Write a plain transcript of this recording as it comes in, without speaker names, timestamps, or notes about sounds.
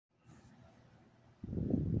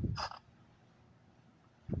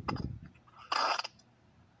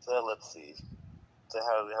Let's see. So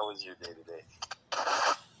how was your day today?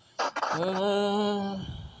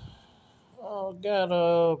 I got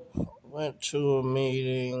up, went to a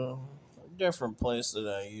meeting, a different place that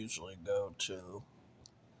I usually go to.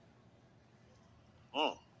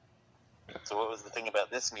 Hmm. So what was the thing about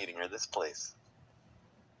this meeting or this place?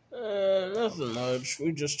 Nothing much.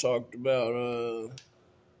 We just talked about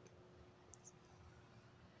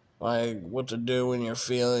like what to do when you're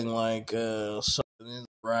feeling like something isn't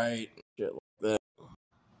right, shit like that.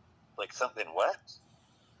 Like something what?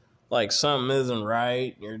 Like something isn't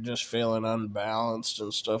right, you're just feeling unbalanced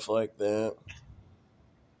and stuff like that.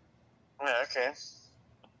 Yeah, okay.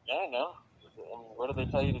 I don't know. I mean, what do they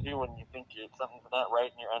tell you to do when you think something's not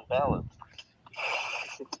right and you're unbalanced?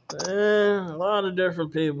 A lot of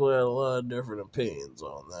different people had a lot of different opinions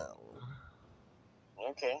on that one.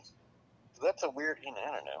 Okay. So that's a weird,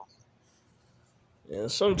 I don't know. Yeah,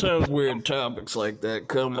 sometimes weird topics like that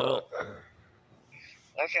come up.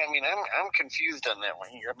 Okay, I mean, I'm confused on that one.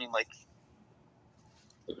 I mean, like,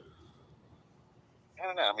 I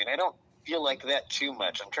don't know. I mean, I don't feel like that too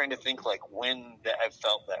much. I'm trying to think, like, when that I've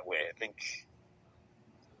felt that way. I think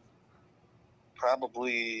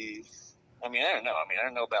probably, I mean, I don't know. I mean, I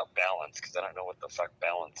don't know about balance because I don't know what the fuck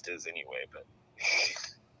balanced is anyway, but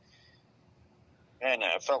I don't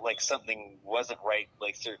know. I felt like something wasn't right,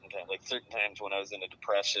 like certain times when I was in a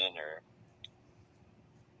depression or,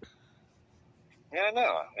 I don't know.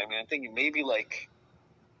 I mean, I'm thinking maybe, like,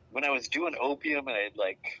 when I was doing opium and I'd,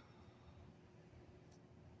 like,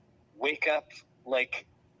 wake up, like,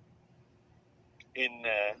 in,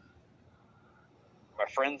 my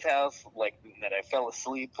friend's house, like that I fell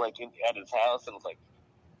asleep like at his house, and was like,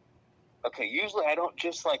 okay, usually I don't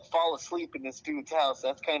just like fall asleep in this dude's house.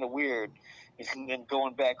 That's kind of weird. And then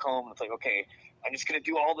going back home, it's like, okay, I'm just gonna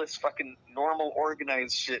do all this fucking normal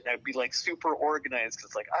organized shit. And I'd be like super organized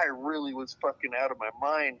because like I really was fucking out of my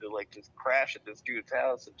mind to like just crash at this dude's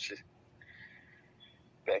house and shit.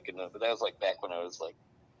 But that was like back when I was like,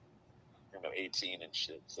 18 and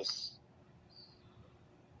shit. So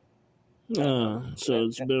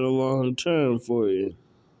it's been a long time for you.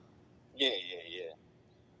 Yeah.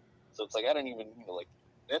 So it's like I don't even like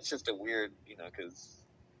that's just a weird, because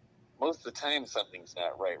most of the time something's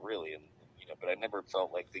not right really, and but I never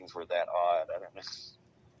felt like things were that odd. I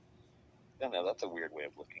don't know. That's a weird way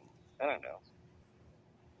of looking. I don't know.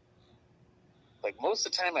 Like most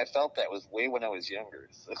of the time I felt that was way when I was younger.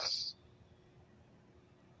 So,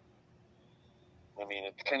 I mean,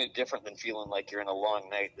 it's kind of different than feeling like you're in a long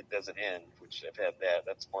night that doesn't end, which I've had that.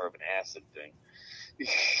 That's more of an acid thing.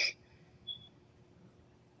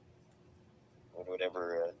 Or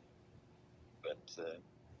whatever, but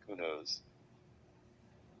who knows?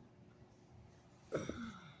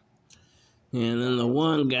 And then the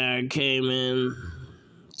one guy came in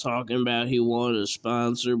talking about he wanted a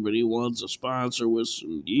sponsor, but he wants a sponsor with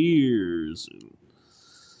some years. And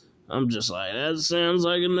I'm just like, that sounds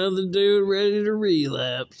like another dude ready to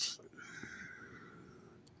relapse.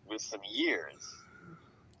 With some years.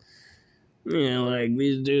 Yeah, like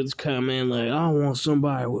these dudes come in like, I want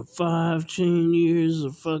somebody with 15 years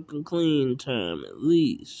of fucking clean time at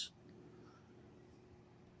least.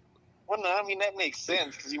 Well, no, I mean that makes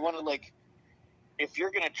sense because you want to like, if you're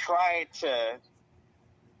gonna try to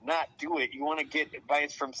not do it, you want to get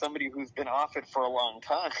advice from somebody who's been off it for a long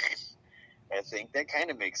time. I think that kind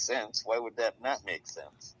of makes sense. Why would that not make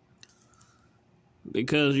sense?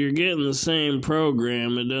 Because you're getting the same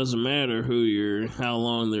program, it doesn't matter how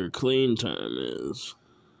long their clean time is.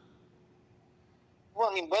 Well,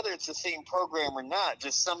 I mean, whether it's the same program or not,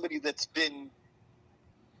 just somebody that's been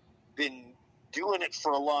doing it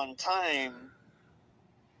for a long time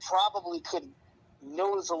probably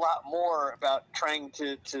knows a lot more about trying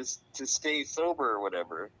to stay sober or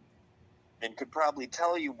whatever, and could probably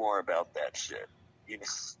tell you more about that shit.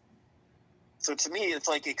 So to me, it's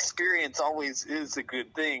like experience always is a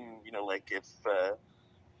good thing. Like if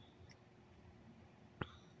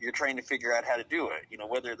you're trying to figure out how to do it,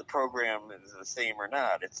 whether the program is the same or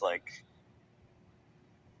not, it's like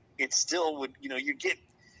it still would, you get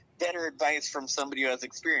better advice from somebody who has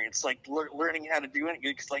experience, like learning how to do it.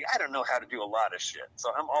 Because like I don't know how to do a lot of shit,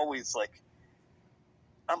 so I'm always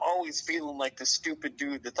feeling like the stupid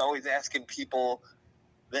dude that's always asking people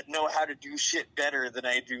that know how to do shit better than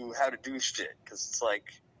I do how to do shit. Because it's like,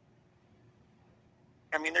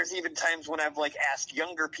 I mean, there's even times when I've like asked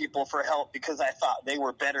younger people for help because I thought they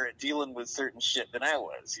were better at dealing with certain shit than I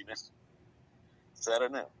was, So I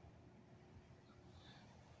don't know.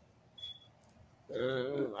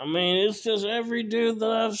 I mean, it's just every dude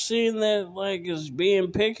that I've seen that like is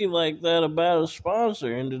being picky like that about a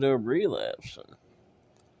sponsor ended up relapsing.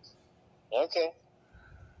 Okay.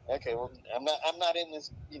 Okay. Well, I'm not in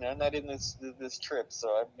this. I'm not in this trip, so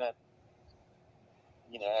I'm not.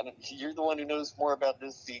 You're the one who knows more about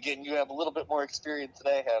this. Again, you have a little bit more experience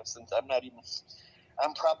than I have, since I'm not even.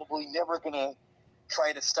 I'm probably never gonna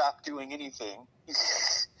try to stop doing anything.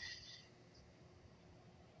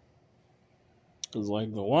 Cause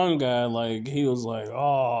like the one guy, like he was like,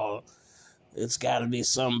 "Oh, it's got to be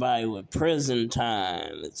somebody with prison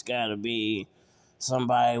time. It's got to be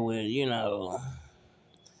somebody with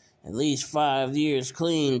at least 5 years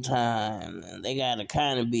clean time. And they got to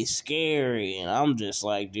kind of be scary." And I'm just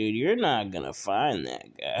like, dude, you're not gonna find that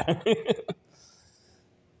guy.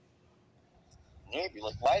 Maybe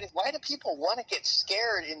like why do people want to get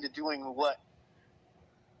scared into doing what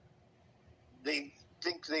they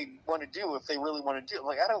think they want to do if they really want to do it?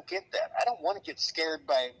 Like, I don't get that. I don't want to get scared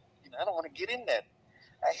by. I don't want to get in that.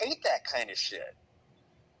 I hate that kind of shit.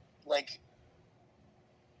 Like,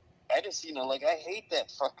 I just like I hate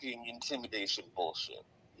that fucking intimidation bullshit.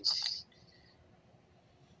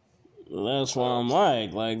 That's why I'm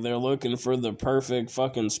like they're looking for the perfect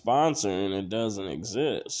fucking sponsor and it doesn't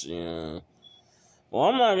exist, Well,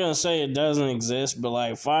 I'm not gonna say it doesn't exist, but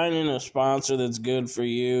like finding a sponsor that's good for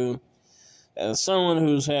you, as someone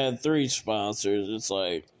who's had 3 sponsors, it's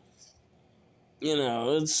like,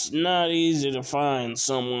 it's not easy to find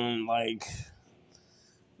someone like.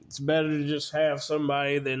 It's better to just have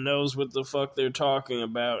somebody that knows what the fuck they're talking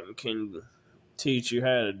about and can teach you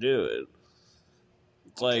how to do it.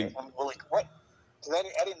 It's like, well, like what? Because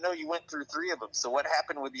I didn't know you went through 3 of them. So what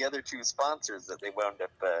happened with the other 2 sponsors that they wound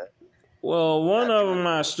up? well, one of them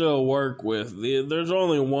I still work with. There's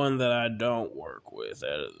only one that I don't work with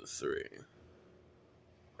out of the 3.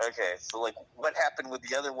 Okay, so like, what happened with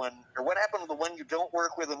the other one, or what happened with the one you don't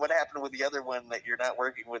work with, and what happened with the other one that you're not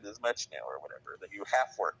working with as much now, or whatever, that you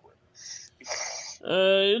half work with?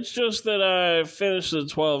 It's just that I finished the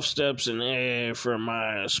 12 steps in AA for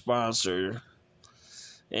my sponsor,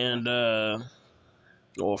 and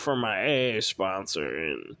for my AA sponsor,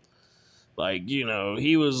 and like,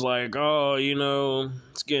 he was like, "Oh,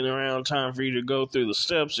 it's getting around time for you to go through the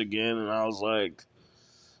steps again," and I was like,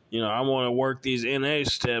 I want to work these NA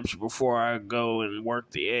steps before I go and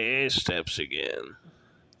work the AA steps again.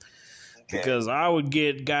 Okay. Because I would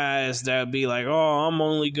get guys that would be like, "Oh, I'm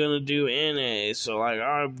only going to do NA." So, like,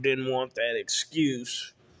 I didn't want that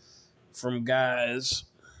excuse from guys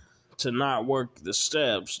to not work the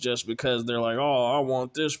steps just because they're like, "Oh, I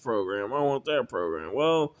want this program. I want that program."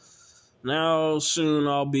 Well, now soon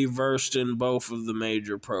I'll be versed in both of the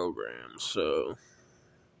major programs, so.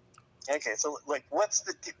 Okay, so, like,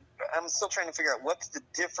 I'm still trying to figure out what's the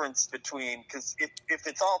difference between, because if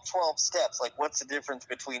it's all 12 steps, like, what's the difference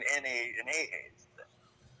between NA and AA?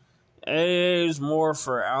 AA is more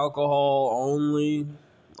for alcohol only,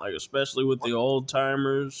 like, especially with the old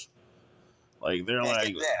timers. Like, they're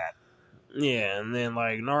like, that. Yeah, and then,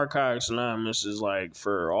 like, Narcotics Anonymous is, like,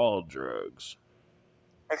 for all drugs.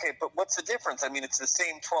 Okay, but what's the difference? I mean, it's the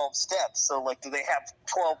same 12 steps, so, like, do they have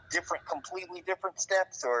 12 completely different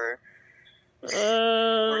steps, or is it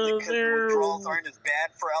because the withdrawals aren't as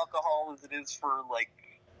bad for alcohol as it is for, like,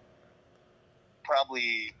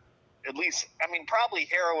 probably, at least, I mean, probably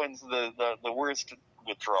heroin's the worst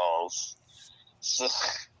withdrawals. So,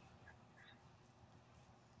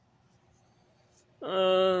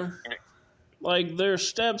 like, their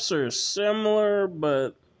steps are similar,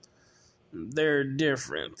 but they're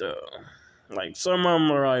different, though. Like, some of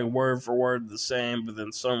them are, like, word for word the same, but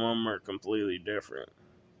then some of them are completely different.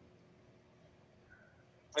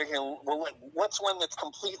 Okay, well, what's one that's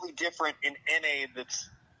completely different in NA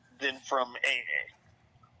than from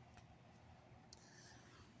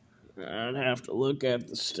AA? I'd have to look at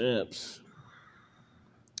the steps.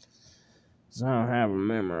 Because I don't have them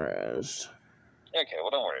memorized. Okay,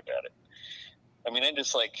 well, don't worry about it. I mean, I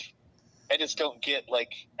just don't get,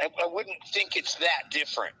 like, I wouldn't think it's that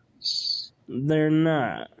different. They're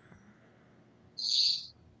not.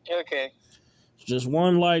 Okay. Just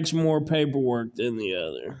one likes more paperwork than the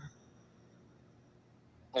other.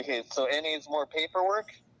 Okay, so NA is more paperwork?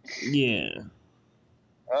 Yeah.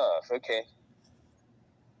 Oh, okay.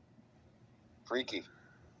 Freaky.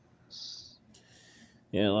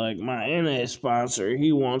 Yeah, like my NA sponsor,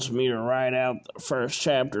 he wants me to write out the first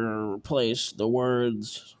chapter and replace the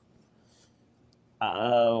words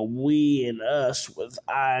we and us with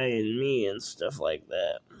I and me and stuff like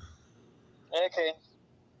that. Okay.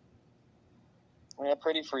 Yeah,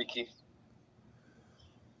 pretty freaky.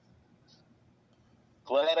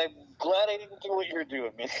 Glad I didn't do what you're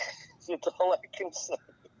doing, man. That's all I can say.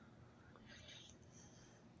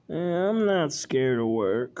 Yeah, I'm not scared of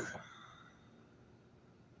work.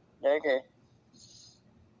 Okay.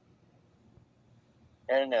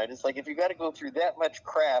 I don't know. Just like if you got to go through that much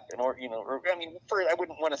crap in order, I mean, first, I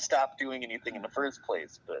wouldn't want to stop doing anything in the first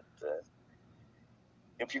place, but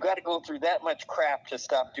if you got to go through that much crap to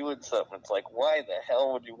stop doing something, it's like, why the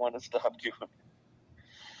hell would you want to stop doing it?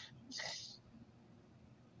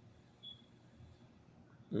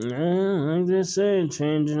 Yeah, like they say,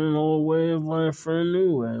 changing an old way of life for a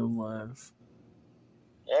new way of life.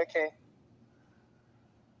 Okay.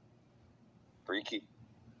 Freaky.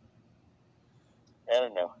 I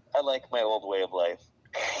don't know. I like my old way of life.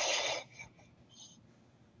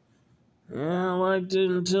 Yeah, I liked it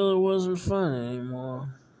until it wasn't fun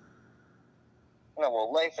anymore. No,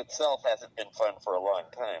 well, life itself hasn't been fun for a long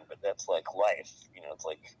time, but that's like life. It's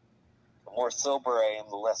like the more sober I am,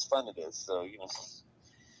 the less fun it is. So,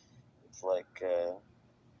 it's like,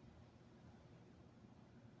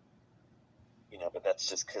 but that's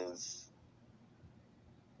just because,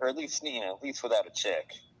 or at least without a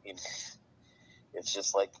chick, it's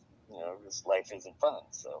just like, this life isn't fun.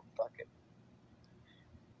 So fuck it.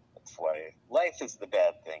 That's why life is the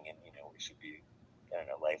bad thing, and we should be. I don't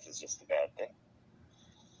know. Life is just the bad thing.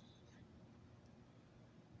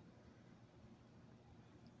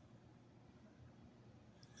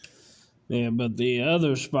 Yeah, but the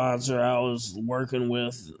other sponsor I was working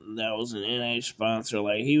with, that was an NA sponsor,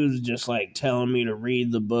 like, he was just, like, telling me to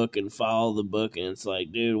read the book and follow the book, and it's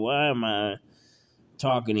like, dude, why am I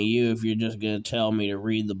talking to you if you're just going to tell me to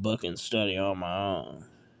read the book and study on my own?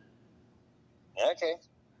 Okay.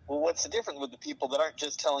 Well, what's the difference with the people that aren't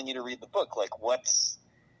just telling you to read the book? Like, what's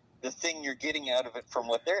the thing you're getting out of it from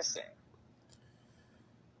what they're saying?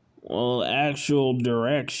 Well, actual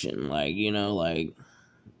direction, like, like,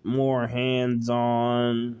 more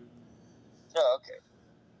hands-on. Oh, okay.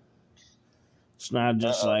 It's not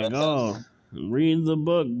just like, that oh, sounds... read the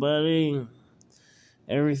book, buddy.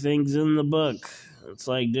 Everything's in the book. It's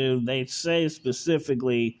like, dude, they say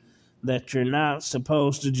specifically that you're not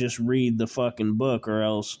supposed to just read the fucking book, or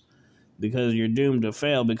else, because you're doomed to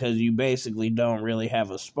fail, because you basically don't really have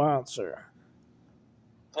a sponsor.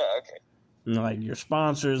 Oh, okay. Like, your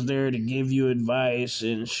sponsor's there to give you advice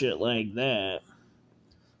and shit like that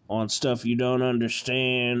on stuff you don't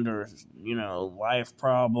understand, or, life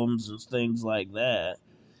problems and things like that.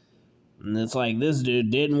 And it's like, this dude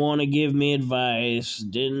didn't want to give me advice,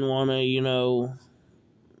 didn't want to,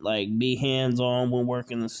 like, be hands-on when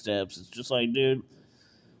working the steps. It's just like, dude,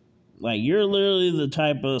 like, you're literally the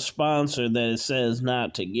type of sponsor that it says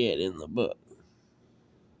not to get in the book.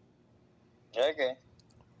 Okay.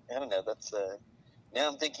 I don't know. That's, now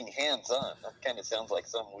I'm thinking hands-on. That kind of sounds like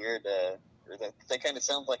some weird, or that kind of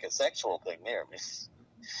sounds like a sexual thing there.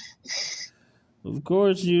 Of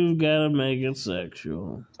course, you've got to make it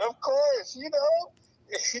sexual. Of course,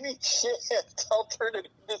 any chance, I'll turn it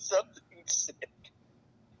into something sick.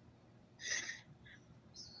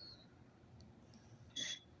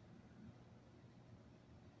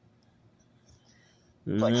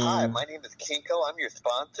 Like, hi, my name is Kinko. I'm your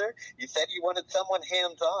sponsor. You said you wanted someone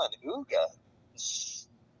hands-on. Ooga.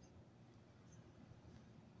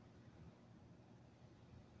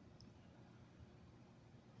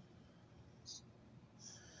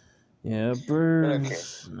 Yeah,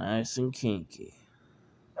 birds, okay. Nice and kinky.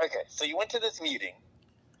 Okay, so you went to this meeting.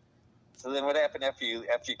 So then what happened after you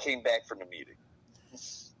came back from the meeting?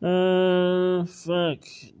 Fuck.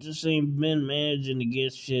 Just ain't been managing to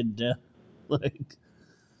get shit done.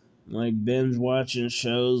 like binge watching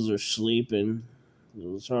shows or sleeping.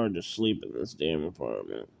 It's hard to sleep in this damn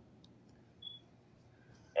apartment.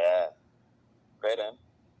 Yeah, right on.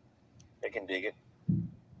 I can dig it.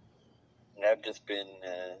 And I've just been,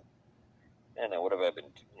 I don't know, what have I been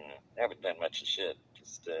doing? I haven't done much of shit.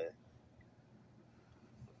 Just,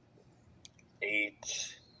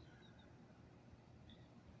 ate,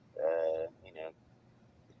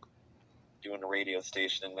 doing a radio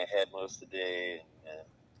station in my head most of the day, and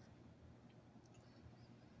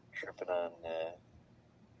tripping on,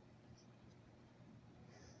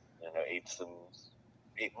 ate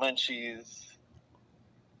munchies.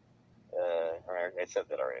 Or I said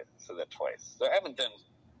that already. I said that twice. So I haven't done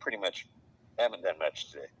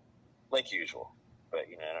much today, like usual. But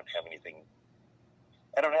I don't have anything.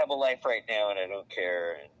 I don't have a life right now, and I don't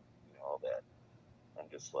care, and all that. I'm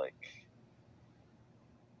just like,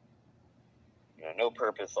 no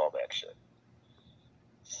purpose, all that shit.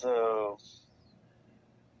 So,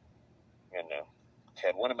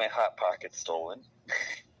 had one of my Hot Pockets stolen,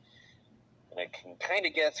 and I can kind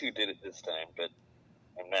of guess who did it this time, but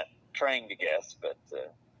I'm not trying to guess, but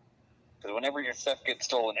because whenever your stuff gets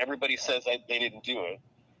stolen, everybody says they didn't do it.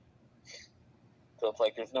 So it's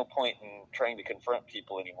like there's no point in trying to confront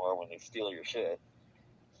people anymore when they steal your shit.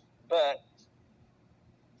 But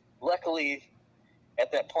luckily,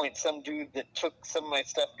 at that point, some dude that took some of my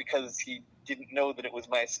stuff because he didn't know that it was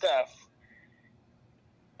my stuff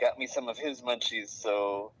got me some of his munchies,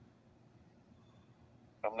 so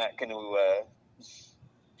I'm not going to,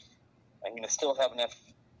 I'm going to still have enough,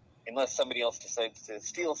 unless somebody else decides to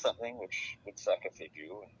steal something, which would suck if they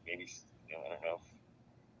do, and maybe, I don't know.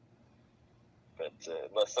 But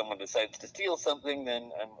unless someone decides to steal something, then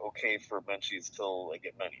I'm okay for munchies till I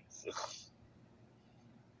get money. So.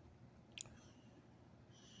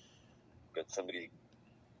 But somebody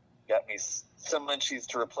got me some munchies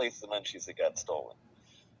to replace the munchies that got stolen.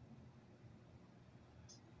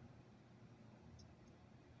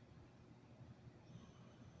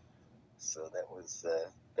 So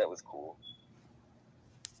that was cool.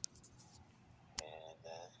 And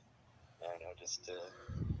I don't know, just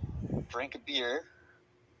drank a beer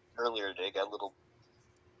earlier today. Got a little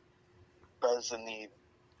buzz in the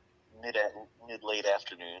mid-late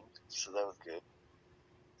afternoon, so that was good.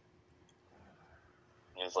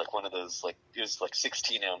 It was like one of those, it was like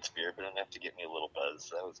 16-ounce beer, but enough to get me a little buzz.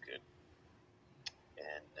 So that was good.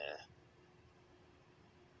 And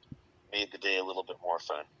made the day a little bit more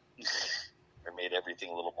fun. Or made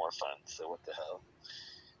everything a little more fun, so what the hell.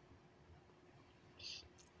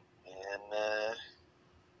 And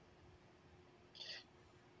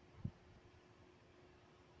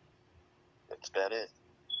that's about it.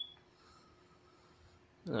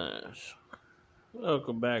 Nice.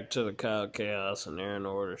 Welcome back to the Kyle Chaos and Aaron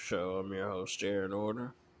Order show. I'm your host, Aaron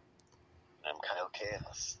Order. I'm Kyle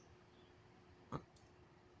Chaos.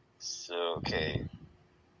 So, okay.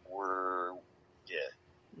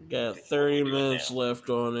 Got 30 minutes left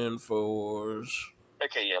on InfoWars.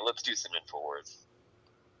 Okay, yeah, let's do some InfoWars.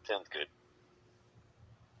 Sounds good.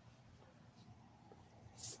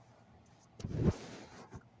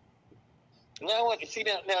 Now,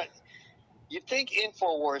 you'd think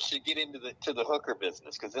InfoWars should get into the hooker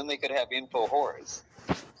business, because then they could have info whores.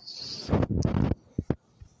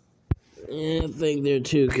 I think they're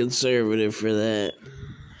too conservative for that.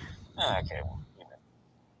 Okay, well,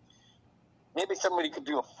 maybe somebody could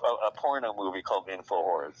do a porno movie called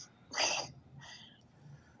InfoWars.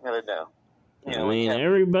 I don't know. I mean,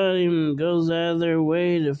 everybody goes out of their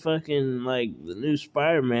way to fucking, the new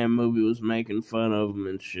Spider-Man movie was making fun of them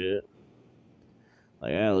and shit.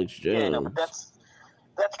 Like Alex Jones. Yeah, no, but that's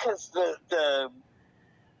because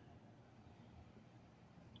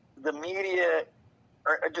the media,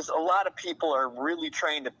 or just a lot of people are really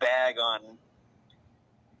trying to bag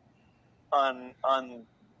on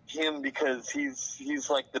him because he's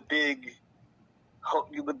like the big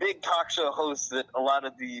talk show host that a lot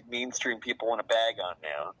of the mainstream people want to bag on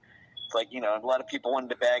now. It's like, a lot of people wanted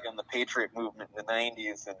to bag on the Patriot movement in the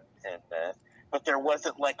 90s, but there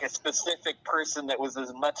wasn't like a specific person that was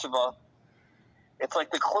as much of a... It's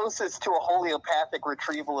like the closest to a homeopathic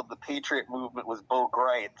retrieval of the Patriot movement was Bo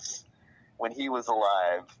Greitz when he was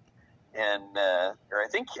alive. And, or I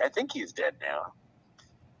think he's dead now.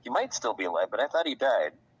 He might still be alive, but I thought he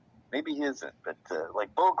died. Maybe he isn't, but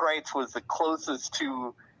Bo Greitz was the closest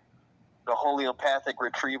to the homeopathic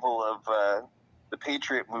retrieval of the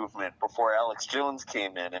Patriot movement before Alex Jones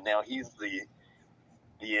came in, and now he's the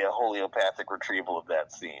homeopathic retrieval of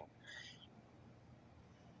that scene.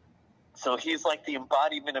 So he's like the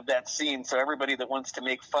embodiment of that scene, so everybody that wants to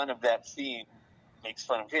make fun of that scene makes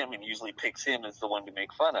fun of him and usually picks him as the one to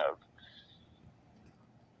make fun of.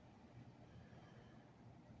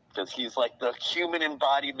 Because he's like the human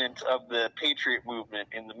embodiment of the Patriot movement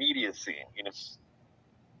in the media scene,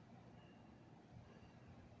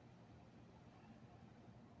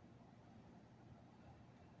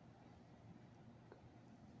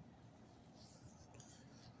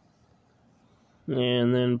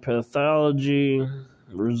 And then pathology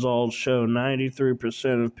results show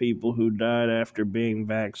 93% of people who died after being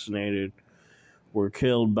vaccinated were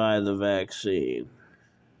killed by the vaccine.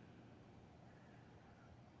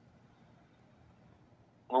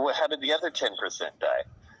 Well, how did the other 10% die?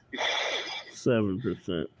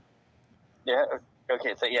 7%. Yeah,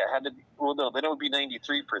 okay, so yeah, then it would be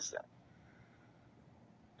 93%.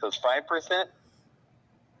 So it's 5%?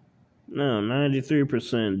 No,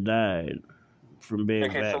 93% died from being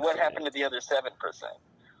vaccinated. Okay, so what happened to the other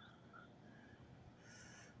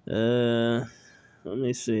 7%? Let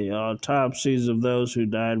me see. Autopsies of those who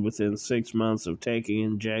died within 6 months of taking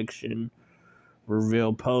injection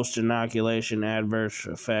reveal post-inoculation adverse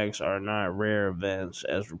effects are not rare events,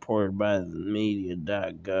 as reported by the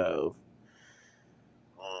media.gov,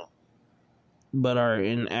 but are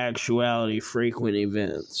in actuality frequent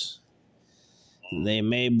events. They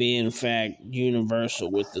may be, in fact,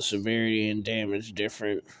 universal, with the severity and damage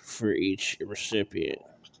different for each recipient.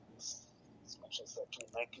 As much as that dude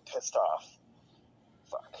might be pissed off.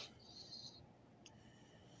 Fuck.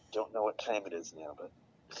 Don't know what time it is now, but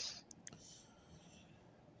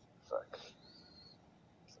fuck.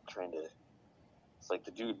 I'm trying to. It's like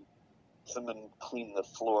the dude. Someone cleaned the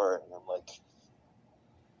floor, and I'm like,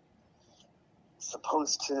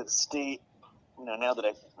 supposed to stay. Now that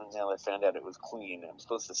I found out it was clean, I'm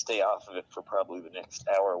supposed to stay off of it for probably the next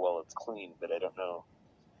hour while it's clean, but I don't know.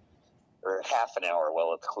 Or half an hour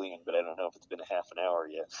while it's clean, but I don't know if it's been a half an hour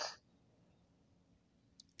yet.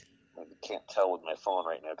 I can't tell with my phone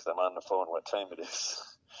right now because I'm on the phone what time it is.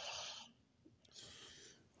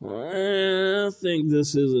 Well, I think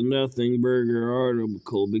this is a Nothing Burger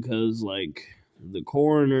article because, like, the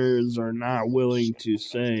coroners are not willing to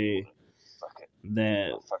say Fuck it. that.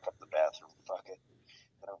 I'll fuck up the bathroom. Fuck it.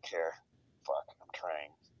 I don't care. Fuck. I'm trying.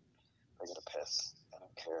 I gotta piss. I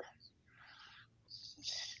don't care.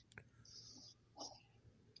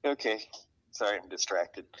 Okay. Sorry, I'm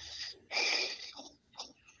distracted.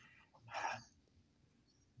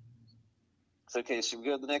 It's okay. Should we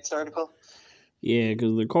go to the next article? Yeah,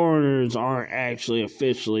 because the coroners aren't actually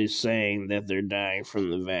officially saying that they're dying from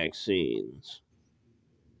the vaccines.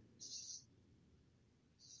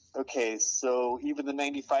 Okay, so even the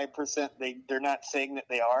 95%, they're not saying that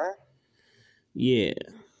they are? Yeah.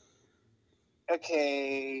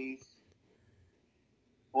 Okay.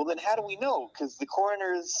 Well, then how do we know? Because the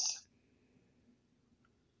coroners...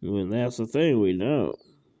 Well, that's the thing, we don't.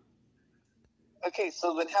 Okay,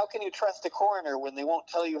 so then how can you trust a coroner when they won't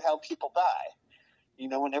tell you how people die?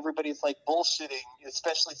 When everybody's like bullshitting,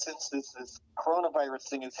 especially since this coronavirus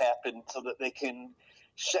thing has happened, so that they can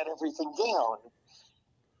shut everything down.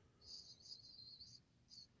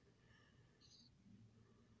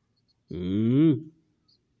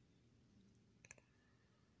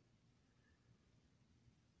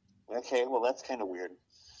 Okay, well, that's kind of weird.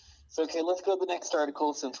 So, okay, let's go to the next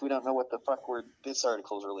article since we don't know what the fuck this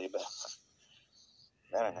article's really about.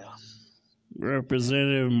 I don't know.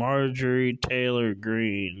 Representative Marjorie Taylor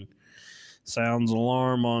Greene sounds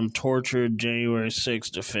alarm on tortured January 6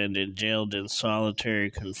 defendant jailed in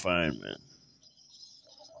solitary confinement.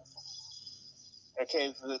 Okay,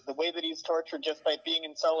 is the way that he's tortured just by being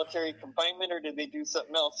in solitary confinement, or did they do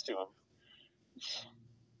something else to him?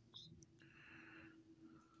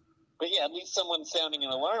 But yeah, at least someone's sounding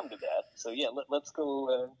an alarm to that. So yeah, let's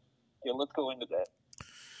go. Let's go into that.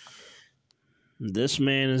 This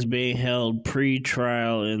man is being held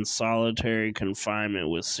pre-trial in solitary confinement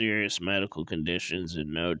with serious medical conditions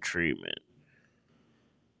and no treatment.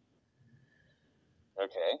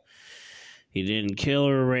 Okay. He didn't kill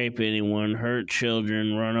or rape anyone, hurt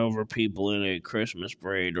children, run over people in a Christmas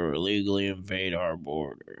parade, or illegally invade our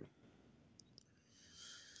border.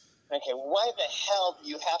 Okay, why the hell do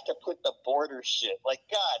you have to put the border shit? Like,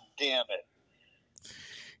 god damn it.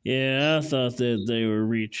 Yeah, I thought that they were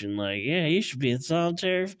reaching like, yeah, you should be in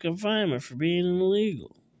solitary confinement for being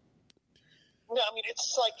illegal. No,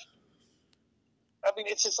 it's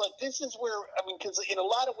just like, this is where, because in a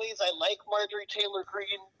lot of ways I like Marjorie Taylor Greene.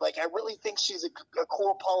 Like, I really think she's a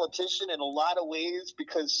cool politician in a lot of ways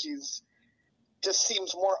because she's just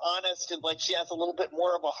seems more honest and like she has a little bit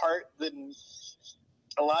more of a heart than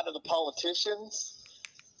a lot of the politicians.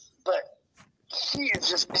 But she is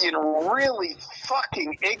just being really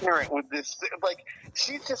fucking ignorant with this. Like,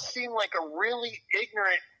 she just seemed like a really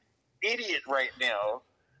ignorant idiot right now.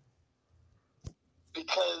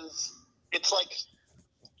 Because it's like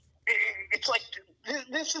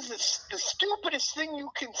this is the stupidest thing you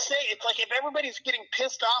can say. It's like if everybody's getting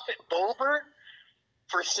pissed off at Boebert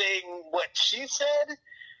for saying what she said,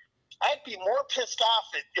 I'd be more pissed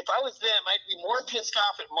off if I was them. I'd be more pissed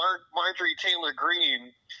off at Marjorie Taylor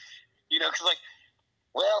Greene, because like,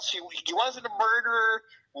 well, he wasn't a murderer,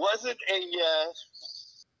 wasn't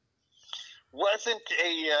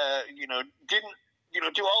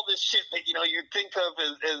didn't do all this shit that you'd think of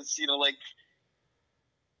as like,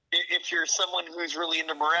 if you're someone who's really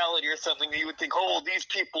into morality or something, you would think, oh, these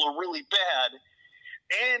people are really bad.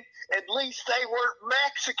 And at least they weren't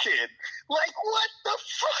Mexican. Like, what the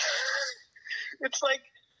fuck? It's like...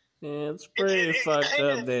 Yeah, it's pretty fucked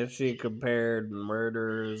up that she compared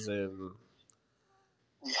murderers and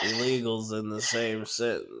illegals in the same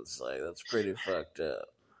sentence. Like, that's pretty fucked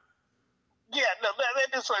up. Yeah, no,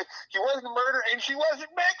 that is like, he wasn't a murderer and she wasn't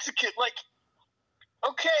Mexican. Like,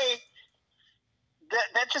 okay...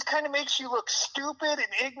 That just kind of makes you look stupid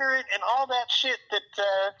and ignorant and all that shit that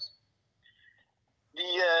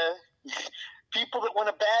the people that want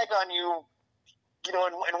to bag on you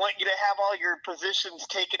and want you to have all your positions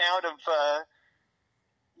taken out of,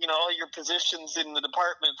 all your positions in the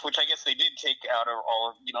departments, which I guess they did take out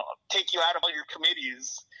of take you out of all your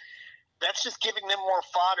committees. That's just giving them more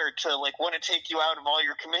fodder to want to take you out of all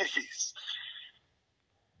your committees.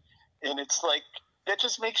 And it's like, that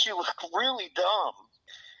just makes you look really dumb.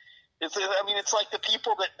 It's like the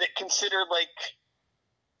people that consider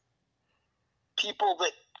people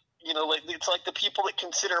that, it's like the people that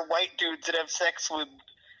consider white dudes that have sex with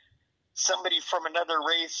somebody from another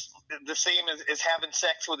race the same as having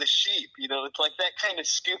sex with a sheep. It's like that kind of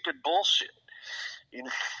stupid bullshit.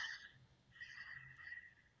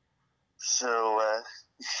 So, I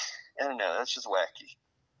don't know. That's just wacky.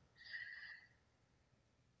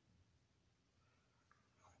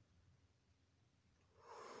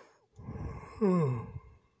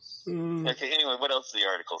 Okay, anyway, what else does the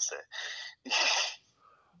article say?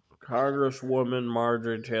 Congresswoman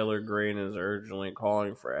Marjorie Taylor Greene is urgently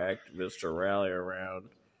calling for activists to rally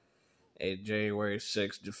around a January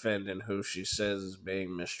 6th defendant who she says is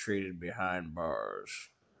being mistreated behind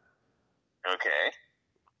bars. Okay.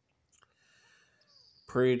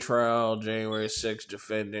 Pre-trial January 6th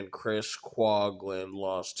defendant Chris Quagland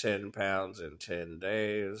lost 10 pounds in 10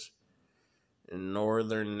 days in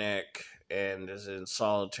Northern Neck and is in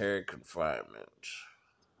solitary confinement.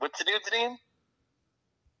 What's the dude's name?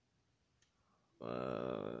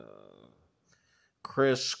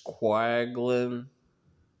 Chris Quagland.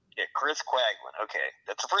 Yeah, Chris Quagland. Okay,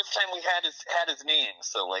 that's the first time we had his name.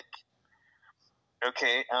 So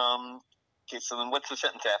okay. Okay. So then, what's the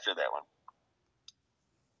sentence after that one?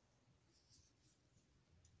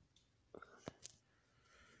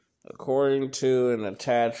 According to an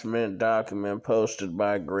attachment document posted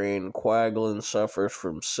by Greene, Quagland suffers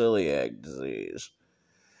from celiac disease,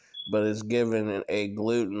 but is given a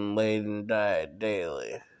gluten-laden diet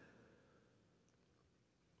daily.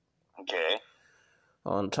 Okay.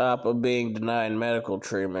 On top of being denied medical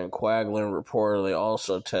treatment, Quagland reportedly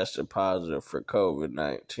also tested positive for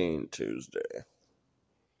COVID-19 Tuesday.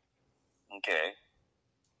 Okay.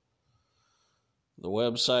 The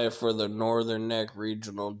website for the Northern Neck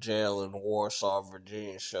Regional Jail in Warsaw,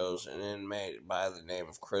 Virginia shows an inmate by the name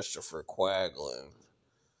of Christopher Quagland,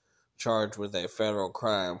 charged with a federal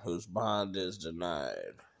crime whose bond is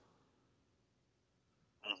denied.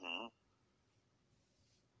 Mm-hmm.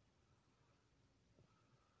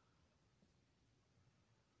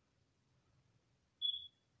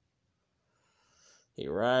 He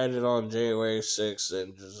rioted on January 6th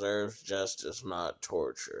and deserves justice, not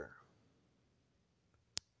torture.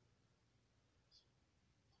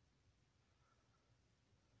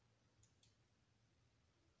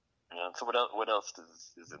 So what else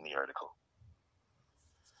is in the article?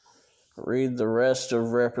 Read the rest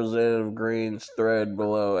of Representative Greene's thread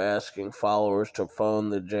below asking followers to phone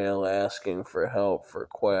the jail asking for help for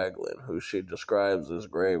Quagland, who she describes as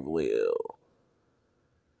gravely ill.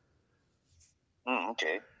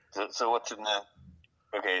 Okay. So what's in the...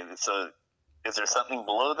 Okay, so is there something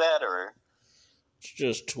below that, or... It's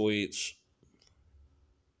just tweets.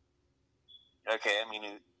 Okay,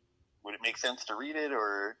 would it make sense to read it,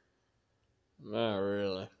 or... Not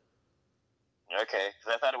really. Okay,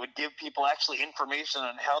 because I thought it would give people actually information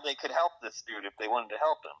on how they could help this dude if they wanted to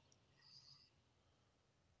help him.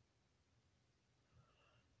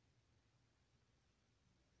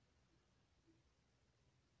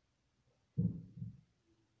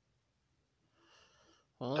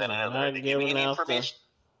 Well, I don't know. Are they giving any information?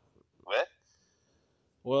 What?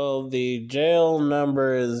 Well, the jail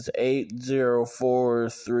number is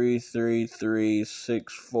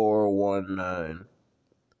 804-333-6419.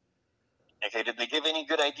 Okay, did they give any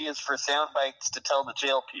good ideas for sound bites to tell the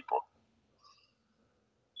jail people?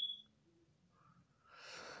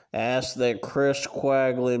 Ask that Chris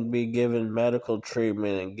Quagland be given medical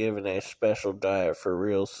treatment and given a special diet for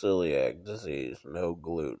real celiac disease, no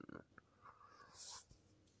gluten.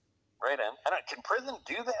 Right on. Can prison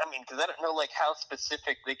do that? Because I don't know, how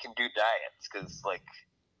specific they can do diets, because,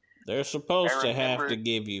 they're supposed to have to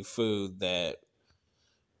give you food that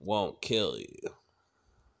won't kill you.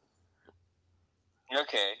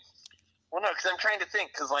 Okay. Well, no, because I'm trying to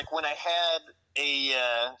think, because, when I had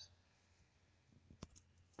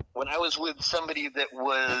when I was with somebody that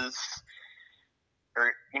was,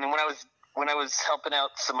 or, when I was helping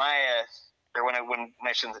out Samaya, or I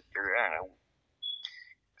shouldn't, or I don't know,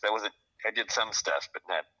 because I did some stuff, but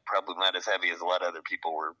probably not as heavy as a lot of other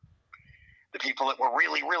people were. The people that were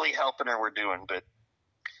really, really helping her were doing, but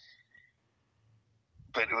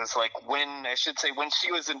it was when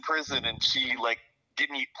she was in prison and she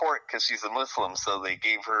didn't eat pork because she's a Muslim, so they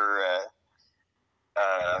gave her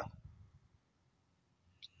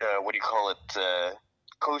what do you call it,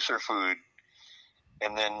 kosher food.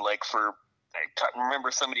 And then, like,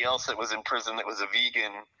 remember somebody else that was in prison that was a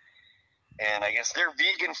vegan, and I guess their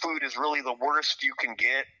vegan food is really the worst you can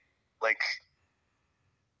get. Like,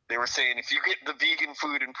 they were saying, if you get the vegan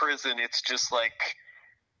food in prison, it's just like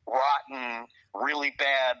rotten, really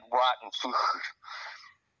bad, rotten food.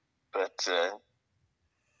 But,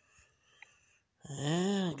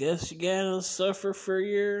 yeah, I guess you gotta suffer for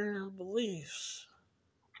your beliefs.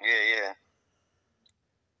 yeah.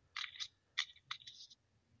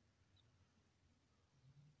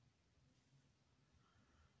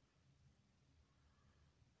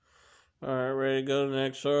 All right, ready to go to the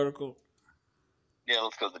next article? Yeah,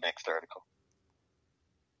 let's go to the next article.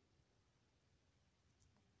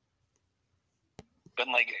 But,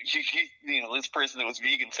 like, this person that was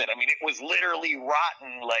vegan said, I mean, it was literally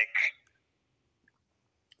rotten, like,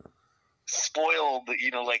 spoiled,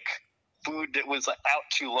 like, food that was out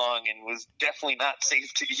too long and was definitely not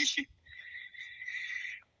safe to eat.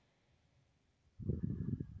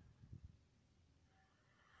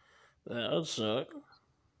 That would suck.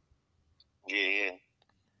 Yeah.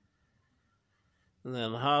 And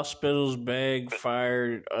then hospitals beg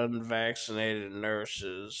fired unvaccinated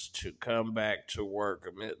nurses to come back to work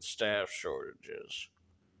amid staff shortages.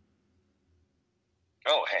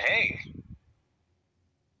 Oh, hey.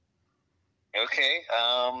 Okay,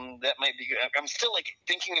 that might be good. I'm still, like,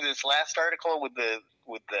 thinking of this last article with the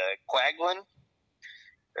Quaglin,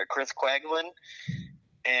 or Chris Quaglin,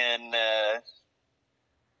 and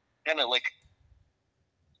kind of like,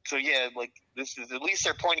 so yeah, like, this is, at least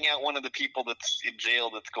they're pointing out one of the people that's in jail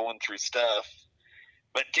that's going through stuff.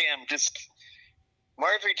 But damn, just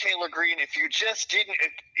Marjorie Taylor Greene, if you just didn't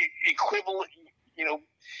equivalent,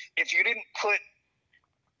 if you didn't put,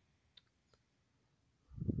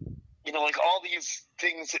 like, all these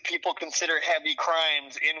things that people consider heavy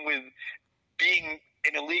crimes in with being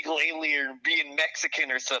an illegal alien, being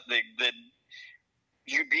Mexican or something, then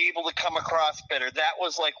you'd be able to come across better. That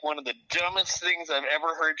was, like, one of the dumbest things I've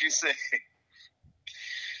ever heard you say.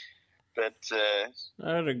 But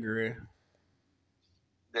I'd agree.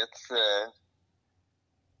 That's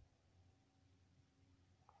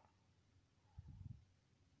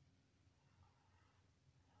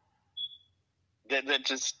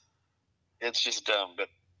it's just dumb. But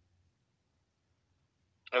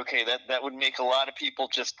okay, that would make a lot of people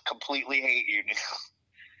just completely hate you now.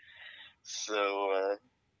 So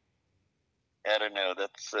I don't know.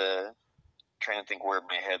 That's trying to think where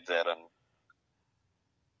my head's at on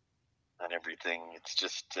everything. It's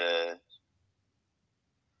just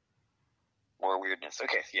more weirdness.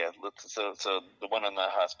 Okay, yeah. So the one on the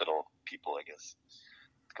hospital people, I guess.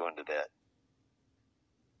 Let's go into that.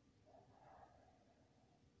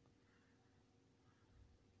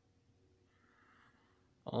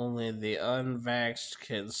 Only the unvaxxed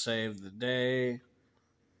can save the day.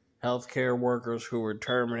 Healthcare workers who were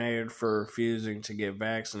terminated for refusing to get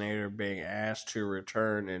vaccinated are being asked to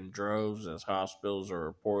return in droves as hospitals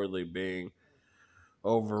are reportedly being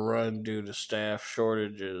overrun due to staff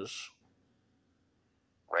shortages.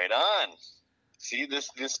 Right on. See, this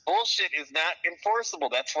bullshit is not enforceable.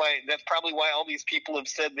 That's probably why all these people have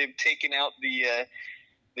said they've taken out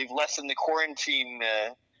they've lessened the quarantine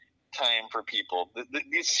time for people.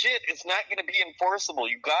 This shit is not going to be enforceable.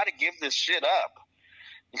 You got to give this shit up.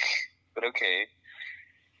 But okay,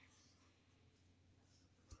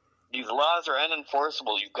 these laws are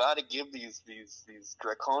unenforceable. You got to give these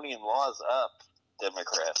draconian laws up,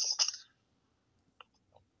 Democrats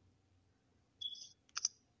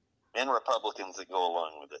and Republicans that go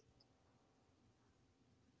along with it.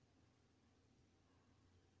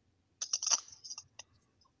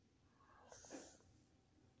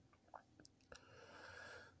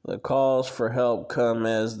 The calls for help come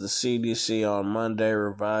as the CDC on Monday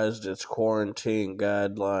revised its quarantine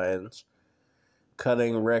guidelines,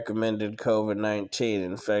 cutting recommended COVID-19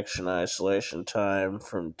 infection isolation time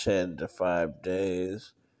from 10 to 5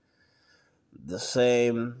 days. The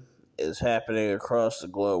same is happening across the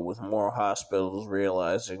globe, with more hospitals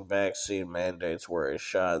realizing vaccine mandates were a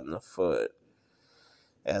shot in the foot,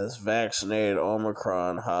 as vaccinated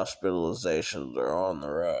Omicron hospitalizations are on the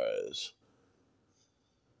rise.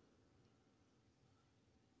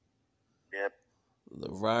 Yep. The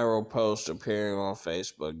viral post appearing on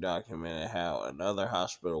Facebook documented how another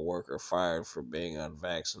hospital worker fired for being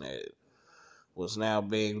unvaccinated was now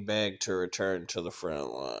being begged to return to the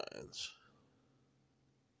front lines.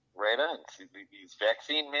 Right on. These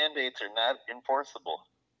vaccine mandates are not enforceable.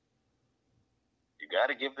 You got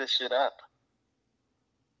to give this shit up.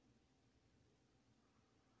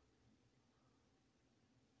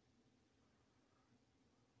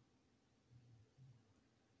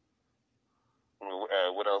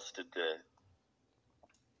 What else did?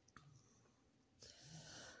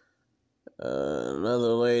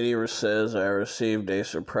 Another lady says, I received a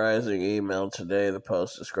surprising email today. The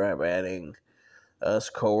post described adding, us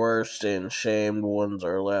coerced and shamed ones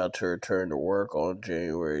are allowed to return to work on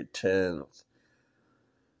January 10th.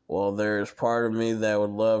 While there is part of me that would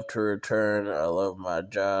love to return, I love my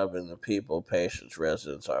job and the people, patients,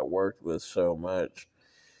 residents I worked with so much.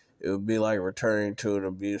 It would be like returning to an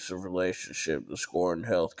abusive relationship, the scorned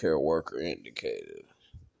healthcare worker indicated.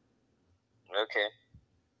 Okay.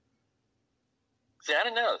 See, I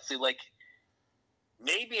don't know. See, like,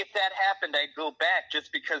 maybe if that happened, I'd go back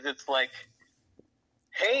just because it's like,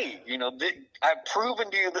 hey, I've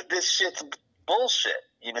proven to you that this shit's bullshit,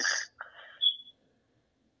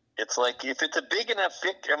 It's like, if it's a big enough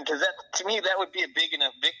victory, because to me, that would be a big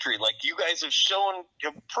enough victory. Like, you guys have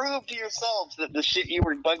proved to yourselves that the shit you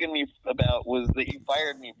were bugging me about that you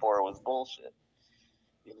fired me for was bullshit.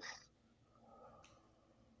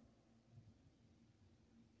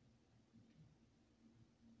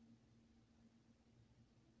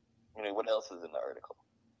 What else is in the article?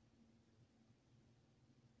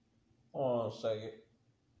 Hold on a second.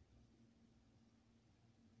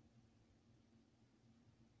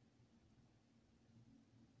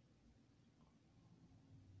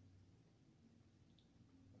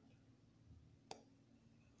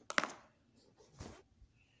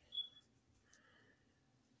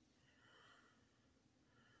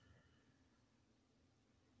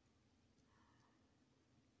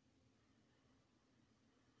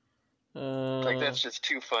 Like, that's just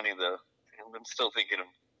too funny, though. I'm still thinking of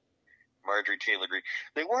Marjorie Taylor Greene.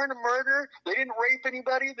 They weren't a murderer. They didn't rape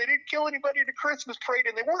anybody. They didn't kill anybody at a Christmas parade,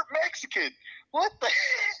 and they weren't Mexican. What the?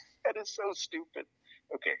 That is so stupid.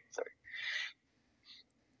 Okay, sorry.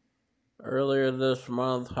 Earlier this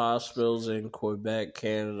month, hospitals in Quebec,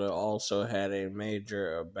 Canada also had a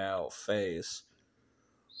major about-face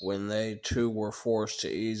when they too were forced to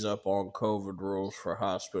ease up on COVID rules for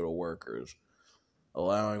hospital workers,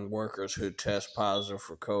 allowing workers who test positive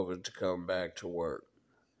for COVID to come back to work.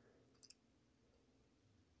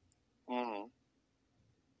 Mm-hmm.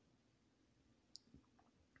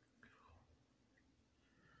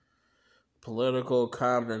 Political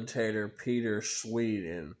commentator Peter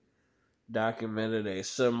Sweden documented a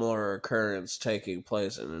similar occurrence taking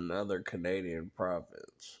place in another Canadian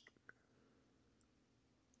province.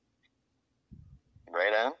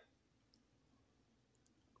 Right on.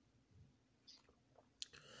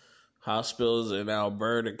 Hospitals in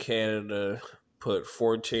Alberta, Canada put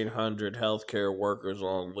 1,400 healthcare workers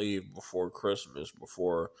on leave before Christmas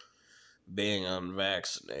before being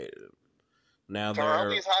unvaccinated. Now So are all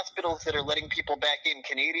these hospitals that are letting people back in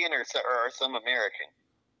Canadian or are some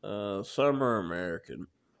American? Some are American.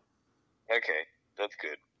 Okay, that's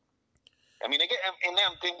good. I mean, and now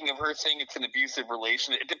I'm thinking of her saying it's an abusive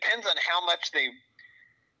relation. It depends on how much they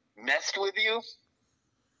messed with you.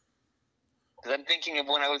 Because I'm thinking of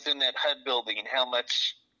when I was in that HUD building and how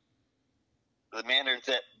much the managers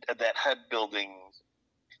at that HUD building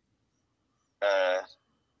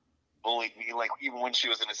bullied me. Like, even when she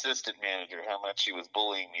was an assistant manager, how much she was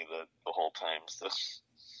bullying me the whole time. So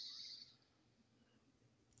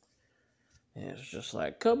it's just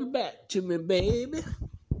like, come back to me, baby.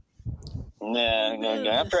 No.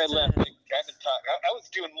 After I left, I was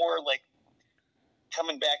doing more like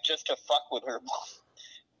coming back just to fuck with her.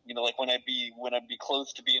 Like when I'd be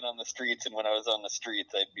close to being on the streets, and when I was on the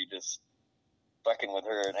streets, I'd be just fucking with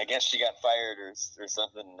her. And I guess she got fired or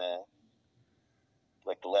something.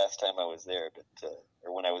 Like the last time I was there,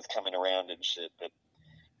 or when I was coming around and shit. But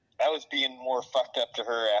I was being more fucked up to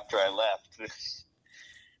her after I left.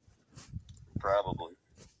 Probably.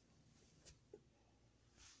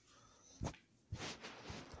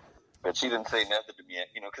 But she didn't say nothing to me,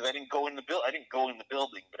 because I didn't go in the building,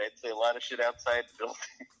 but I'd say a lot of shit outside the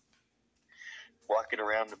building, walking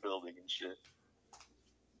around the building and shit.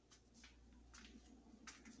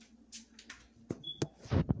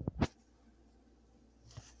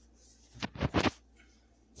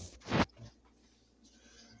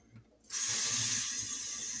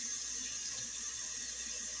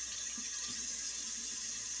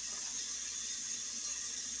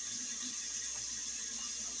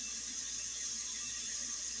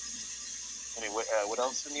 Anyway, what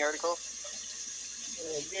else in the article?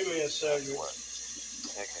 Give me a second.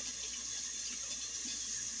 Okay.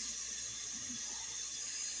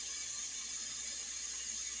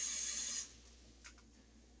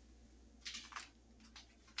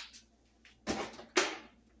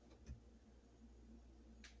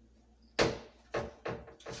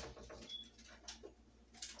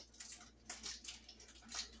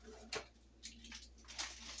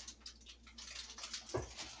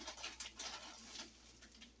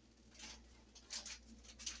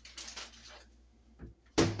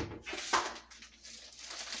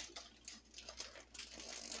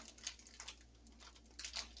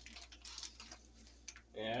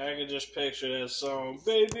 just picture that song,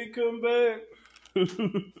 "Baby, come back."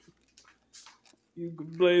 You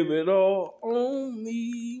can blame it all on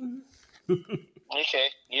me. Okay,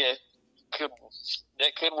 yeah,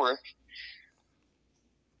 that could work.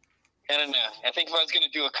 I don't know. I think if I was going to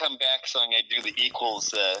do a comeback song, I'd do the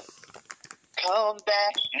Equals. Come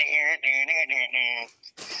back,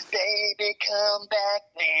 baby, come back.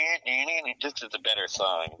 Just as a better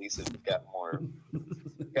song. At least it's got more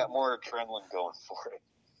adrenaline going for it.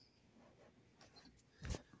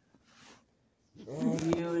 Oh,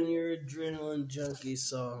 you and your adrenaline junkie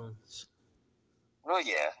songs. Well,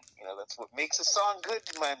 yeah, that's what makes a song good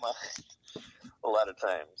in my mind. A lot of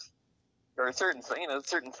times, there are certain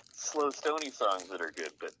slow, stony songs that are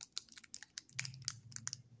good, but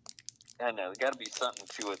I don't know, there's got to be something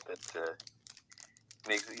to it that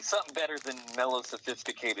makes it something better than mellow,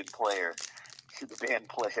 sophisticated player, the band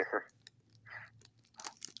player.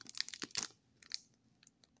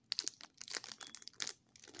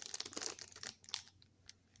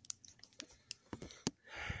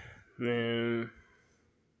 Man.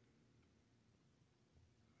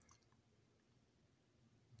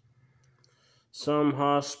 Some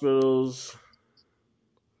hospitals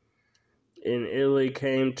in Italy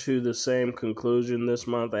came to the same conclusion this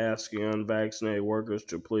month, asking unvaccinated workers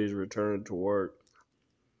to please return to work.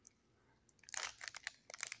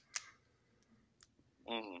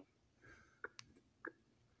 Mm-hmm.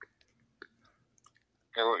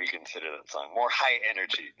 Or what do you consider that song? More high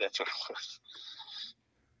energy. That's what it was.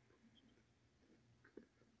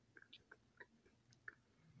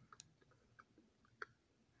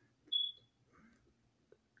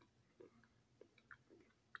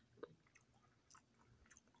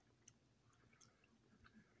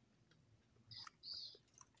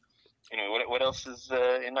 Anyway, what else is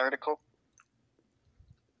in the article?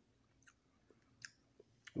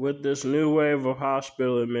 With this new wave of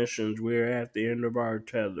hospital admissions, we are at the end of our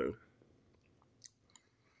tether.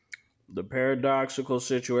 The paradoxical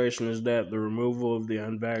situation is that the removal of the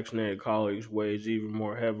unvaccinated colleagues weighs even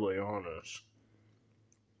more heavily on us.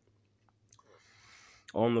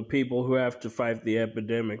 On the people who have to fight the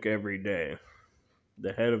epidemic every day.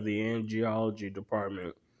 The head of the angiology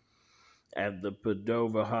department at the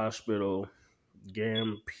Padova Hospital,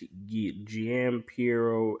 Giampiero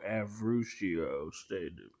Avruccio,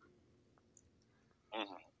 stated.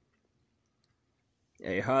 Mm-hmm.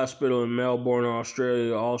 A hospital in Melbourne,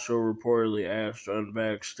 Australia, also reportedly asked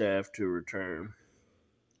unvaxxed staff to return.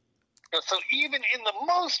 So even in the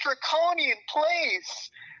most draconian place,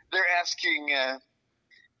 they're asking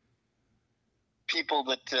people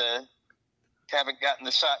that haven't gotten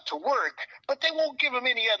the shot to work, but they won't give them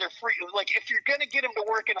any other free. Like, if you're going to get them to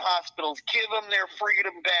work in hospitals, give them their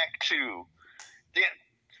freedom back too.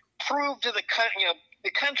 Prove to the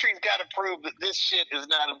country's got to prove that this shit is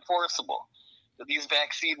not enforceable. That these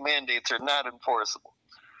vaccine mandates are not enforceable.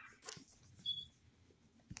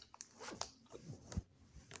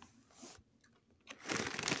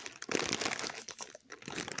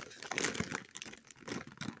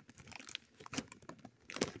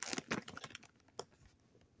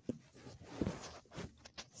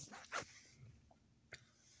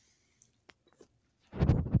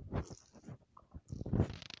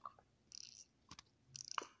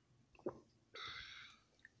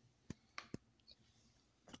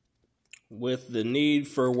 With the need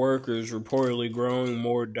for workers reportedly growing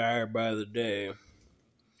more dire by the day,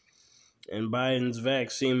 and Biden's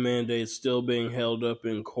vaccine mandate still being held up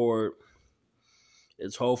in court,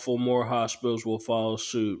 it's hopeful more hospitals will follow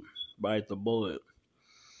suit, bite the bullet,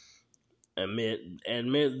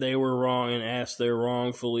 admit they were wrong, and ask their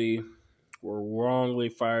wrongly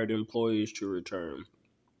fired employees to return.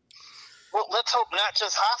 Well, let's hope not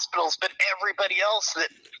just hospitals, but everybody else that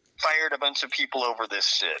fired a bunch of people over this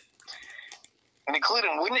shit. And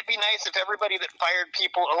including, wouldn't it be nice if everybody that fired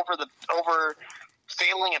people over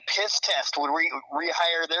failing a piss test would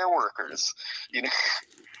rehire their workers?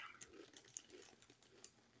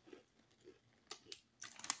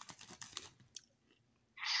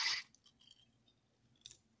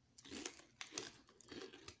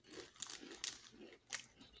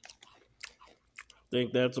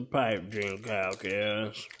 Think that's a pipe dream, Kyle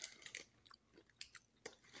Cass.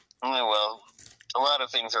 Well, a lot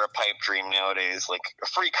of things are a pipe dream nowadays. Like, a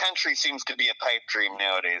free country seems to be a pipe dream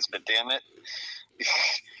nowadays, but damn it,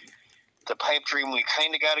 the pipe dream we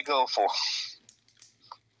kind of got to go for.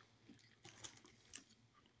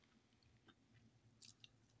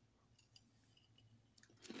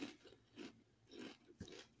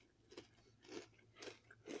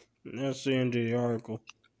 That's the end of the article.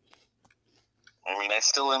 I mean, I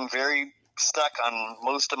still am very stuck on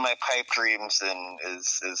most of my pipe dreams, and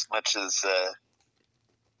as much as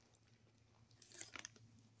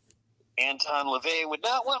Anton LaVey would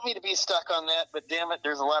not want me to be stuck on that, but damn it,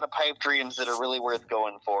 there's a lot of pipe dreams that are really worth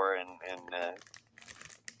going for, and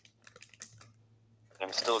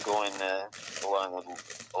I'm still going along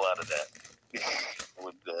with a lot of that,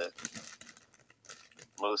 with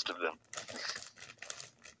most of them.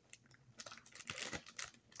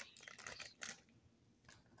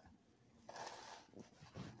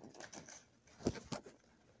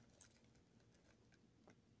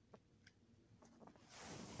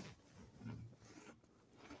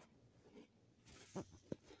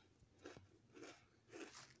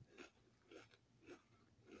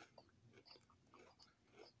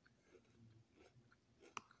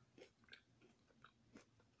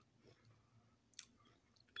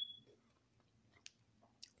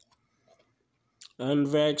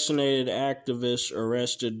 Unvaccinated activists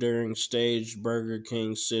arrested during staged Burger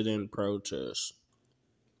King sit-in protest.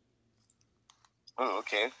 Oh,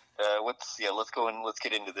 okay. Let's go and let's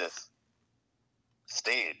get into this.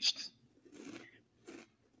 Staged.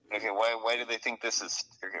 Okay, why do they think this is?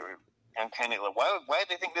 Okay, I'm kind of like, why do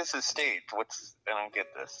they think this is staged? I don't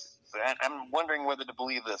get this. So I'm wondering whether to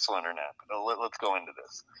believe this one or not. But let's go into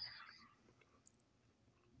this.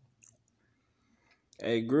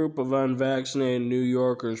 A group of unvaccinated New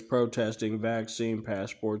Yorkers protesting vaccine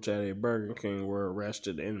passports at a Burger King were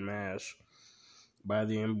arrested en masse by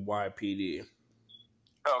the NYPD.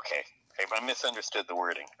 Okay, I misunderstood the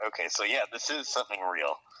wording. Okay, so yeah, this is something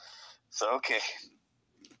real. So, okay,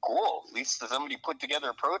 cool. At least somebody put together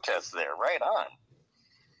a protest there. Right on.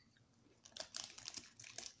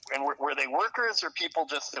 And were they workers or people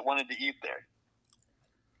just that wanted to eat there?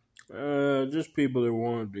 Just people that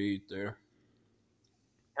wanted to eat there.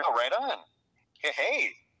 Oh, right on.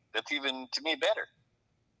 Hey, that's even, to me, better.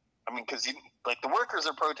 I mean, because the workers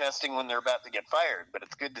are protesting when they're about to get fired, but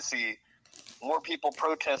it's good to see more people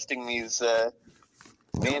protesting these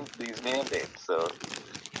mandates. So,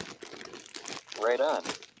 right on.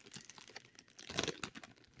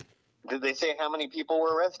 Did they say how many people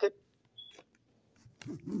were arrested?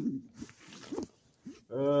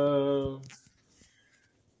 Or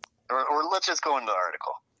let's just go into the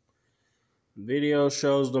article. Video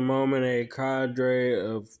shows the moment a cadre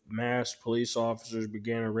of masked police officers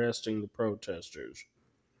began arresting the protesters,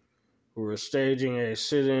 who were staging a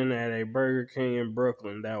sit-in at a Burger King in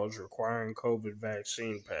Brooklyn that was requiring COVID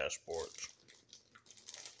vaccine passports.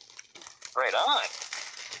 Right on.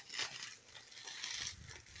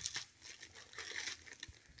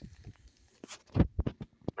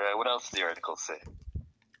 What else does the article say?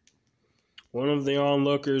 One of the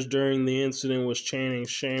onlookers during the incident was chanting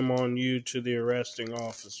 "Shame on you" to the arresting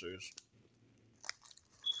officers.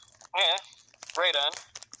 Yeah, right on.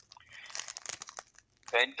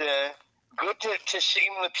 And good to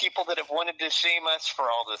shame the people that have wanted to shame us for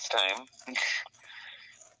all this time.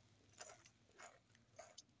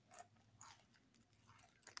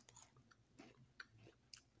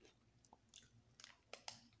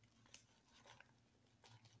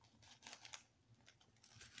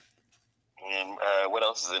 And what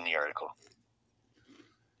else is in the article?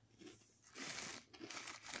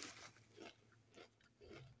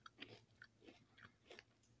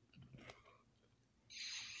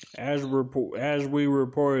 As we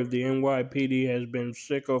reported, the NYPD has been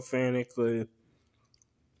sycophantically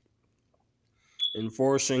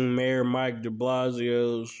enforcing Mayor Mike de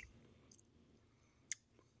Blasio's,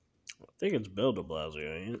 I think it's Bill de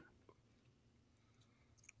Blasio, ain't it?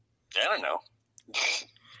 I don't know.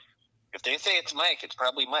 If they say it's Mike, it's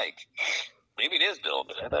probably Mike. Maybe it is Bill,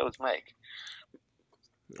 but I thought it was Mike.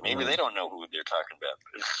 Maybe they don't know who they're talking about.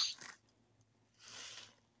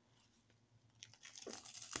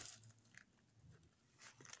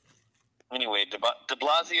 Anyway, de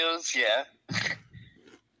Blasio's, yeah.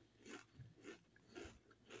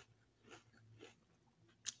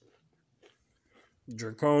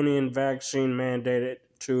 Draconian vaccine mandated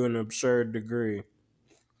to an absurd degree.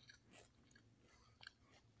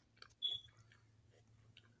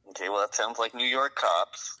 Okay, well, that sounds like New York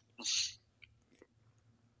cops.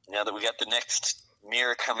 Now that we got the next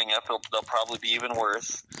mayor coming up, they'll probably be even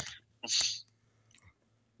worse.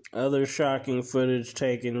 Other shocking footage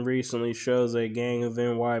taken recently shows a gang of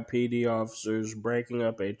NYPD officers breaking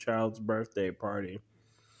up a child's birthday party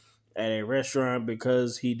at a restaurant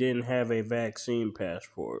because he didn't have a vaccine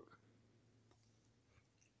passport.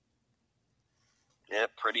 Yeah,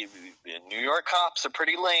 New York cops are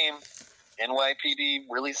pretty lame. NYPD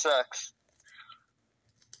really sucks.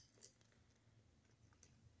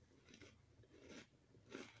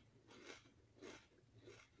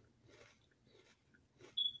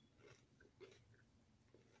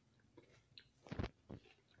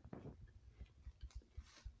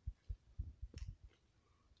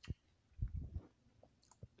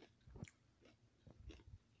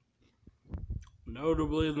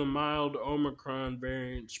 Notably, the mild Omicron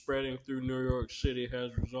variant spreading through New York City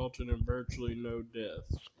has resulted in virtually no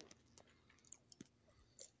deaths.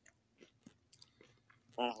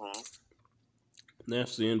 Mm-hmm.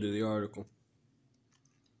 That's the end of the article.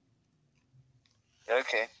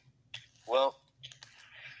 Okay. Well,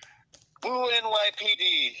 boo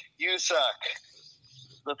NYPD, you suck.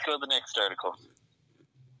 Let's go to the next article.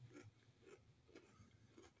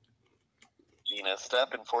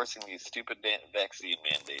 Stop enforcing these stupid vaccine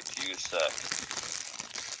mandates. You suck.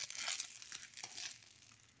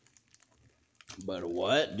 But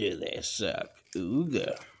what do they suck?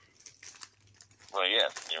 Ooga. Well, yeah,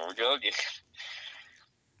 here we go again.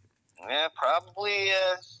 Yeah, probably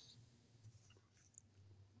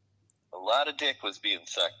a lot of dick was being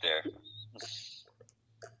sucked there.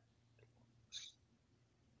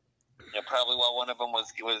 Yeah, probably while one of them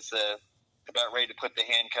was about ready to put the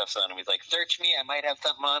handcuffs on him. He's like, "Search me, I might have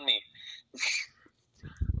something on me."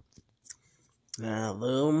 Now a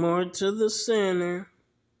little more to the center.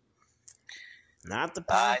 Not the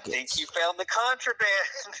pockets. I think you found the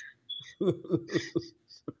contraband.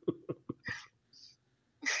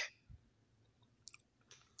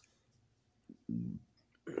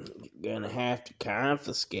 You're gonna have to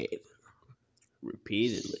confiscate it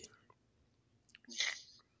repeatedly.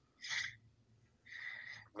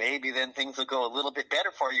 Maybe then things will go a little bit better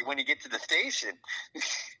for you when you get to the station.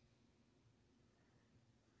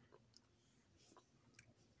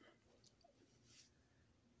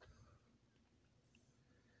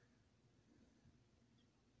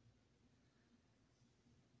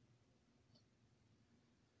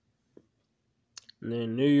 And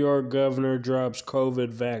then New York governor drops COVID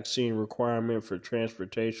vaccine requirement for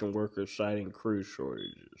transportation workers, citing crew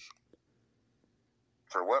shortages.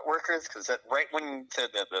 For what workers? Because right when you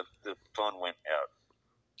said that, the phone went out.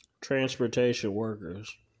 Transportation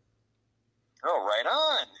workers. Oh, right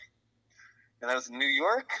on. And that was in New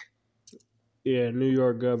York? Yeah, New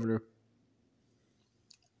York governor.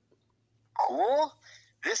 Cool.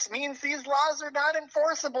 This means these laws are not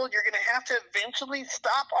enforceable. You're going to have to eventually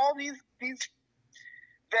stop all these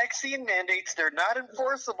vaccine mandates. They're not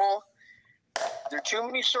enforceable. There are too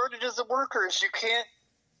many shortages of workers. You can't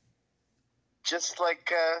just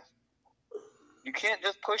you can't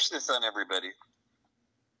just push this on everybody.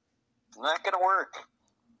 It's not going to work.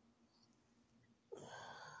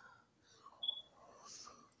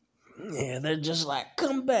 Yeah, they're just like,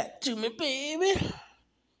 come back to me, baby.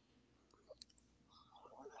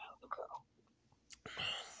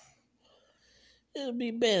 It'll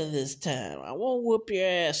be better this time. I won't whoop your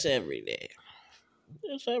ass every day.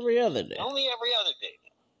 Just every other day. Only every other day.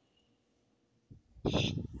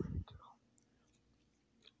 Okay,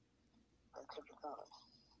 I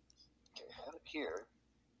have it here.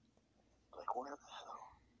 Like, where the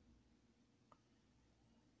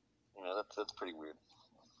hell? That's pretty weird.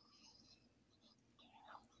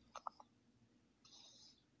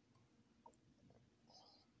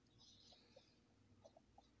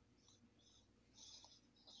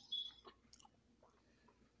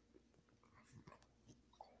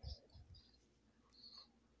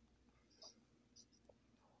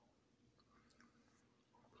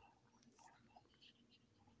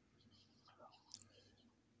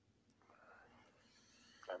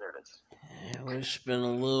 There it is. Yeah, we spent a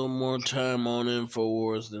little more time on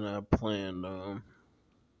InfoWars than I planned on.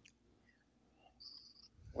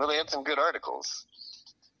 Well, they had some good articles.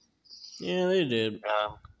 Yeah, they did. Is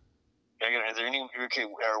there any? Okay,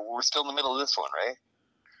 we're still in the middle of this one, right?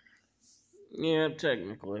 Yeah,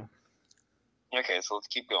 technically. Okay, so let's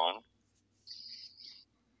keep going.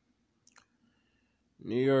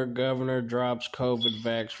 New York governor drops COVID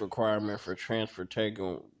vax requirement for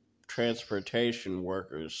transportation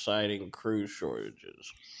workers, citing crew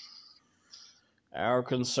shortages. Our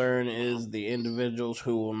concern is the individuals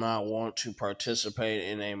who will not want to participate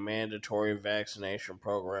in a mandatory vaccination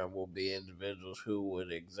program will be individuals who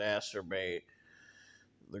would exacerbate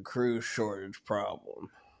the crew shortage problem.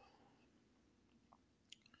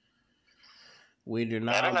 We do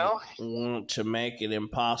not want to make it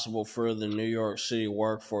impossible for the New York City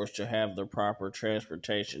workforce to have the proper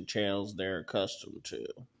transportation channels they're accustomed to.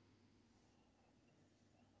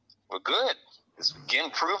 Well, good. It's again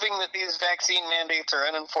proving that these vaccine mandates are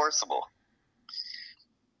unenforceable.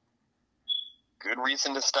 Good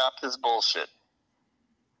reason to stop this bullshit.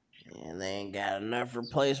 And they ain't got enough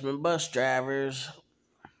replacement bus drivers.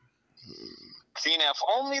 See, now, if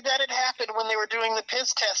only that had happened when they were doing the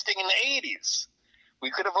piss testing in the 80s. We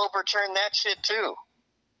could have overturned that shit, too.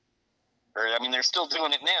 Or, I mean, they're still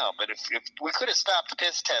doing it now, but if we could have stopped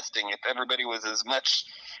piss testing if everybody was as much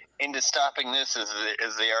into stopping this as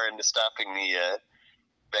they are into stopping the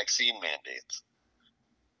vaccine mandates.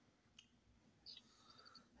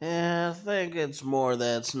 Yeah, I think it's more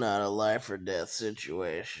that's not a life or death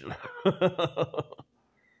situation.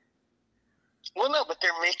 Well, no, but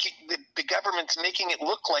they're making the government's making it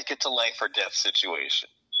look like it's a life or death situation.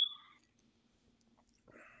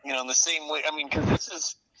 You know, in the same way. I mean, because this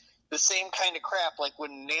is the same kind of crap like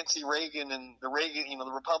when Nancy Reagan and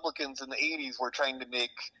the Republicans in the 80s were trying to make,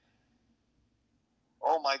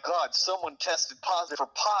 oh my God, someone tested positive for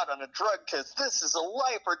pot on a drug test. This is a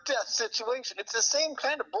life or death situation. It's the same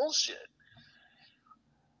kind of bullshit.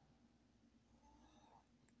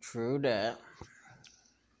 True that.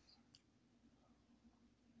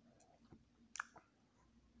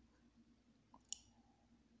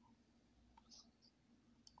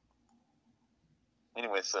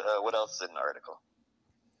 Anyway, so what else is in the article?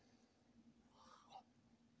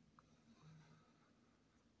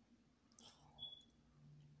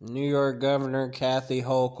 New York Governor Kathy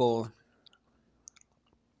Hochul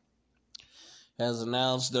has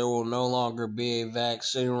announced there will no longer be a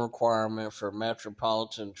vaccine requirement for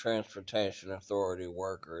Metropolitan Transportation Authority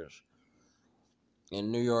workers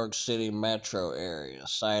in New York City metro area,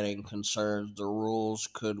 citing concerns the rules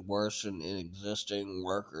could worsen an existing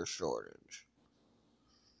worker shortage.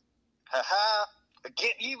 Haha!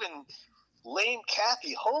 Again, even lame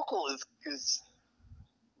Kathy Hochul is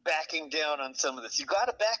backing down on some of this. You got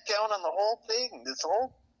to back down on the whole thing.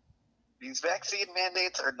 These vaccine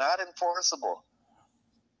mandates are not enforceable.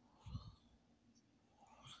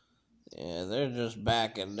 Yeah, they're just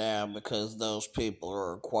backing down because those people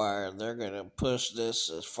are required. They're going to push this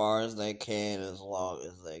as far as they can, as long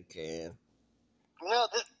as they can. No,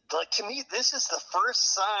 to me, this is the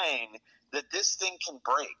first sign that this thing can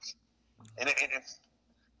break. And if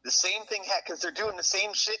the same thing, because they're doing the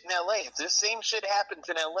same shit in LA. If this same shit happens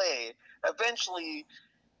in LA, eventually,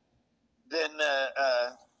 then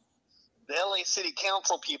the LA City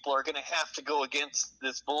Council people are going to have to go against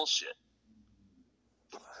this bullshit.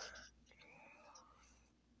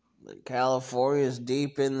 California's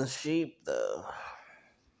deep in the sheep, though.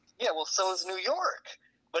 Yeah, well, so is New York.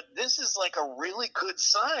 But this is like a really good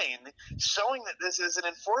sign showing that this isn't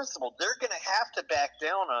enforceable. They're going to have to back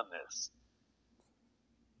down on this.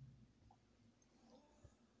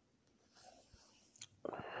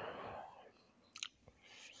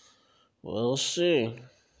 We'll see.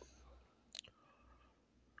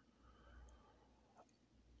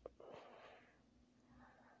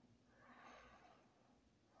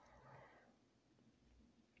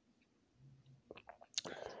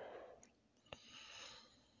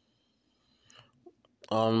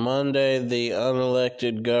 On Monday, the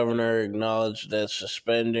unelected governor acknowledged that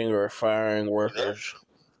suspending or firing workers.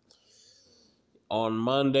 On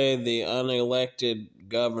Monday, the unelected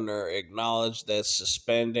governor acknowledged that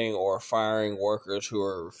suspending or firing workers who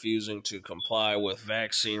are refusing to comply with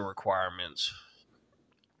vaccine requirements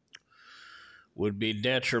would be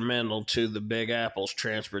detrimental to the Big Apple's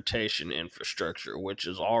transportation infrastructure, which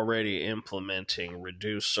is already implementing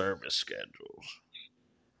reduced service schedules.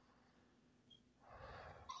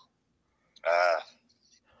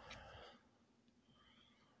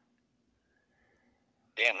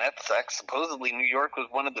 Damn, that sucks. Supposedly New York was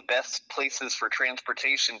one of the best places for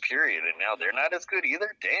transportation, period, and now they're not as good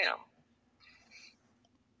either? Damn.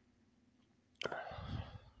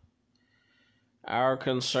 Our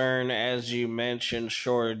concern, as you mentioned,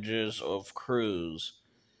 shortages of crews,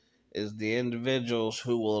 is the individuals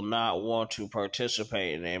who will not want to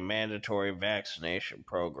participate in a mandatory vaccination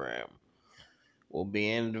program will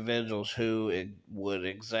be individuals who would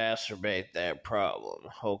exacerbate that problem,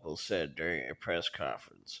 Hochul said during a press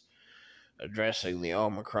conference addressing the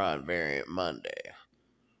Omicron variant Monday.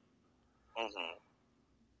 Mm-hmm.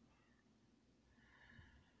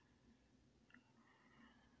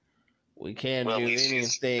 We can't do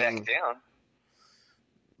anything. Back down.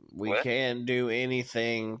 We can't do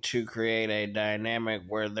anything to create a dynamic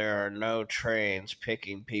where there are no trains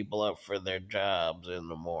picking people up for their jobs in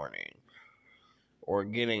the morning, or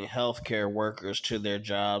getting healthcare workers to their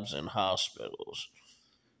jobs in hospitals.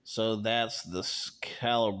 So that's the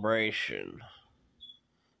calibration.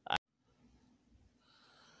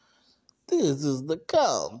 This is the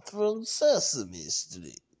count from Sesame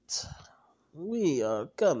Street. We are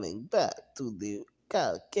coming back to the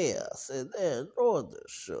Chaos and Order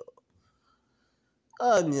show.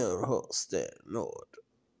 I'm your host, Dan Nord.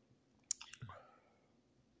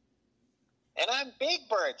 And I'm Big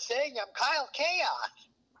Bird saying I'm Kyle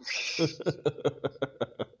Chaos.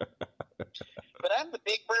 But I'm the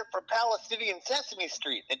Big Bird from Palestinian Sesame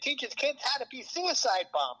Street that teaches kids how to be suicide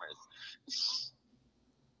bombers.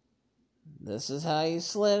 This is how you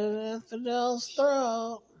slit an infidel's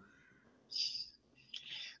throat.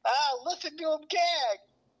 Listen to him gag.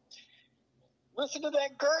 Listen to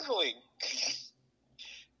that gurgling.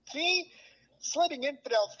 See? Slitting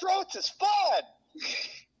infidels' throats is fun.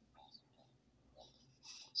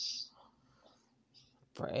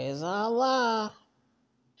 Praise Allah.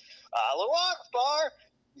 Allahu Akbar.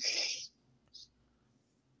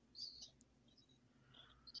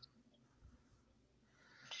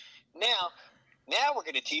 Now we're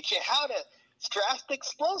going to teach you how to strap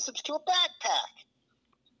explosives to a backpack.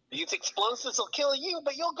 These explosives will kill you,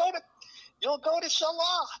 but you'll go to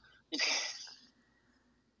Shalah.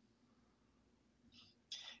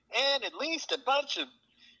 And at least a bunch of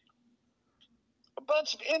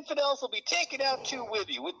infidels will be taken out too with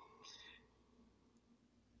you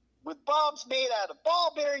with bombs made out of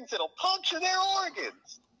ball bearings that'll puncture their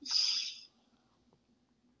organs.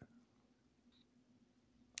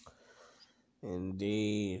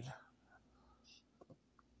 Indeed.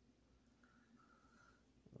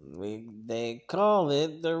 They call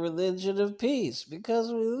it the religion of peace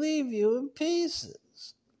because we leave you in pieces.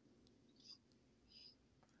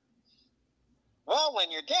 Well,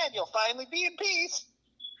 when you're dead, you'll finally be in peace.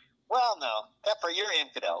 Well, no, except for you're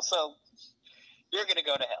infidel, so you're going to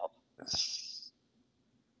go to hell.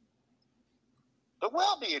 But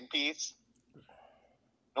we'll be in peace.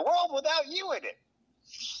 The world without you in it.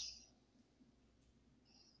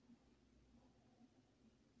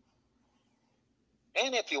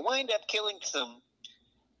 And if you wind up killing some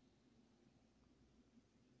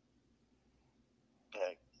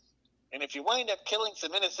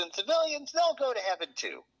innocent civilians, they'll go to heaven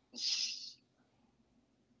too.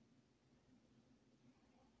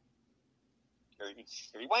 Or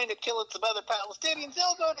you wind up killing some other Palestinians,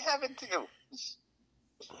 they'll go to heaven too.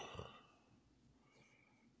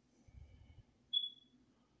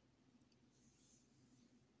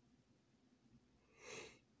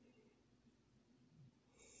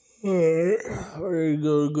 Alright, we're gonna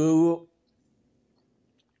go to Google.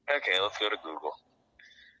 Okay, let's go to Google.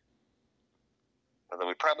 Although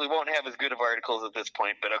we probably won't have as good of articles at this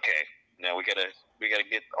point, but okay. Now we gotta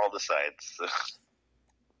get all the sides. So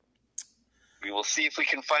we will see if we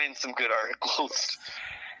can find some good articles.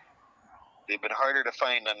 They've been harder to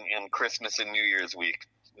find on Christmas and New Year's week,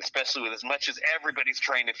 especially with as much as everybody's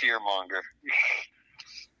trying to fearmonger.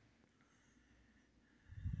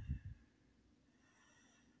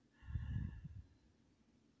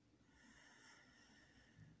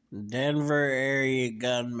 Denver area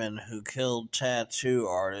gunman who killed tattoo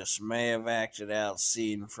artist may have acted out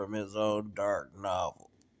scene from his own dark novel.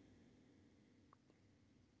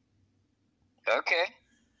 Okay.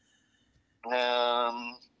 I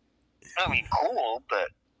mean, cool, but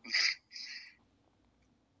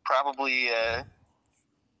probably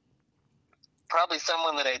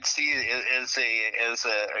someone that I'd see as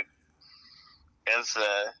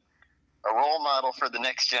a role model for the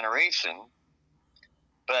next generation.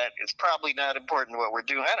 But it's probably not important what we're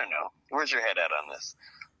doing. I don't know. Where's your head at on this?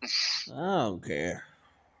 I don't care.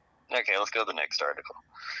 Okay, let's go to the next article.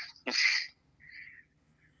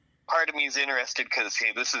 Part of me is interested because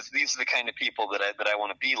hey, these are the kind of people that I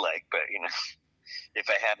want to be like. But you know, if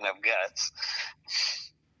I had enough guts.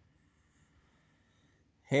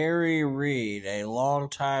 Harry Reid, a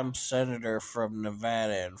longtime senator from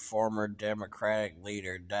Nevada and former Democratic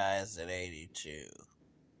leader, dies at 82.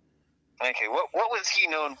 Okay, what was he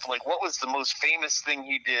known for? Like, what was the most famous thing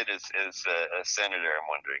he did as a senator? I'm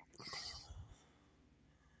wondering.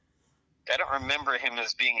 I don't remember him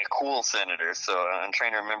as being a cool senator, so I'm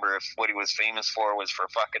trying to remember if what he was famous for was for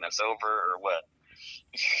fucking us over or what.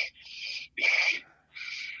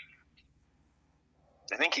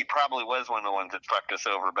 I think he probably was one of the ones that fucked us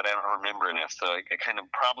over, but I don't remember enough, so I kind of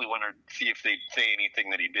probably want to see if they'd say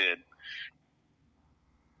anything that he did.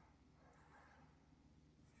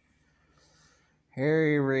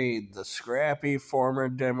 Harry Reid, the scrappy former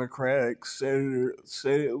Democratic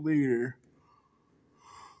Senate leader,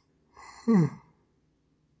 who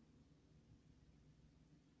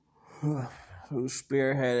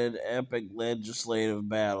spearheaded epic legislative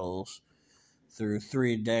battles through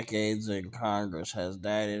 3 decades in Congress, has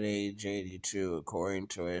died at age 82, according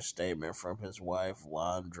to a statement from his wife,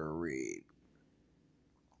 Londra Reid.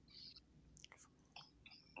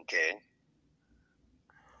 Okay.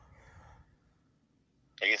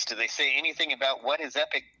 I guess, did they say anything about what his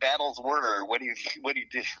epic battles were, or what he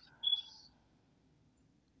did?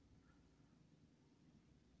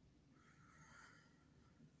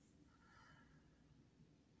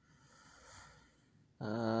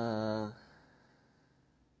 Uh,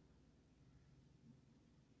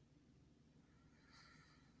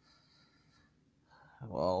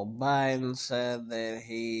 well, Biden said that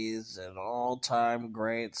he's an all-time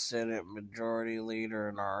great Senate Majority Leader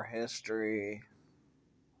in our history.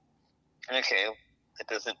 Okay, it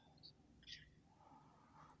doesn't.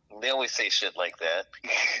 They always say shit like that.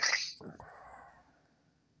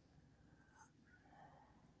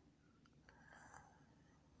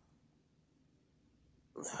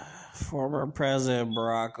 Former President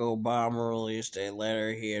Barack Obama released a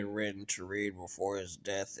letter he had written to Reid before his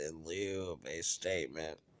death in lieu of a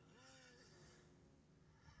statement.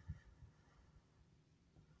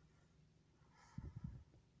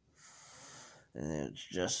 And it's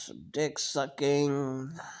just some dick sucking,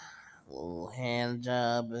 a little hand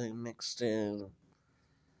job mixed in.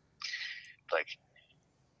 Like,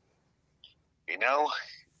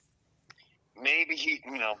 maybe he,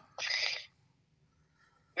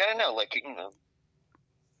 I don't know, like,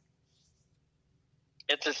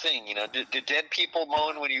 it's a thing, do dead people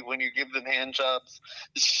moan when you give them hand jobs?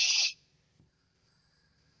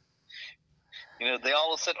 They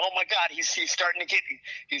all said, "Oh my God, he's starting to get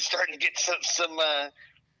some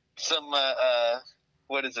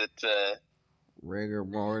what is it? Rigor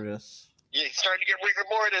mortis. Yeah, he's starting to get rigor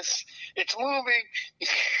mortis. It's moving."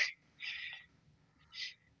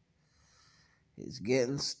 He's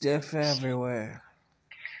getting stiff everywhere.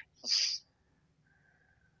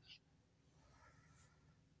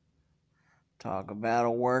 Talk about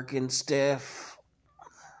a working stiff.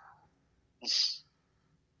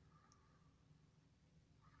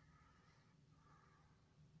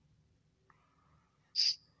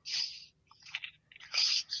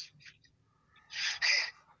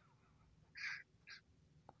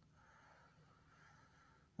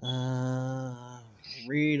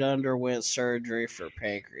 Reid underwent surgery for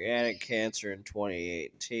pancreatic cancer in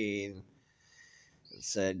 2018 and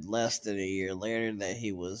said less than a year later that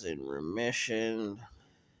he was in remission.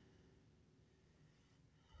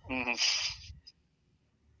 Mm-hmm.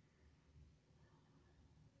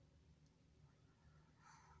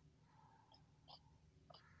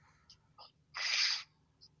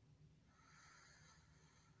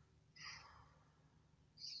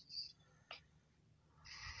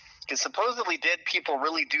 Because supposedly dead people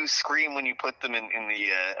really do scream when you put them in the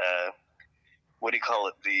what do you call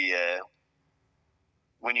it,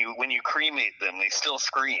 when you cremate them, they still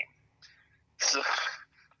scream. So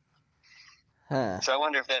I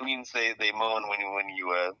wonder if that means they moan when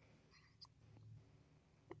you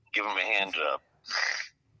give them a hand job.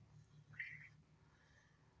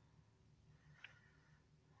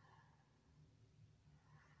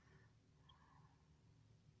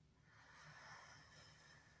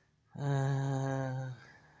 I'm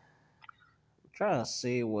trying to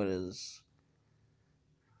see what is.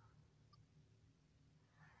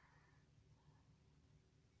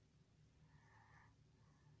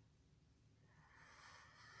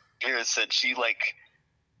 Vera said she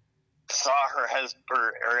saw her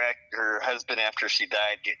husband after she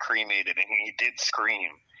died get cremated, and he did scream,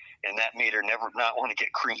 and that made her never not want to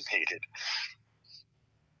get cremated.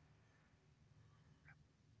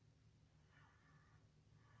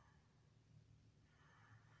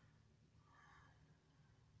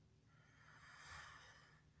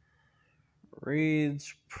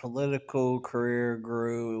 Reid's political career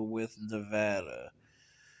grew with Nevada,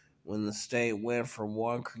 when the state went from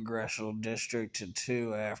one congressional district to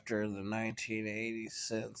two after the 1980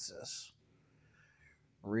 census.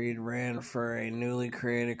 Reid ran for a newly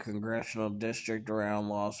created congressional district around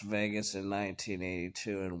Las Vegas in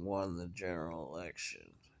 1982 and won the general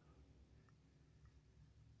election.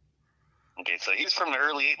 Okay, so he's from the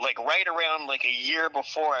early, right around a year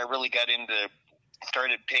before I really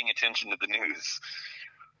started paying attention to the news.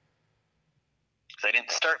 So I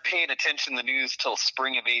didn't start paying attention to the news till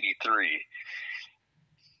spring of '83.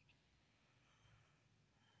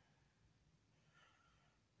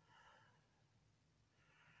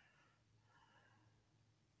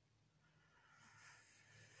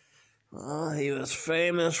 Well, he was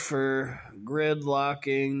famous for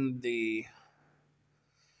gridlocking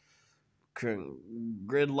congressional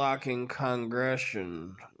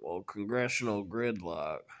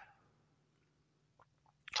gridlock.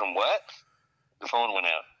 From what? The phone went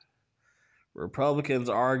out. Republicans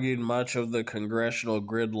argued much of the congressional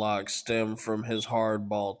gridlock stemmed from his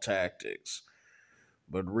hardball tactics,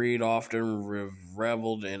 but Reid often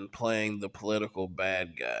reveled in playing the political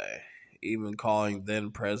bad guy, even calling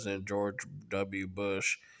then-President George W.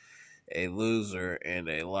 Bush a loser and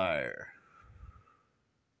a liar.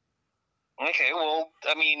 Okay, well,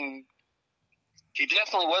 I mean, he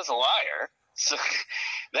definitely was a liar. So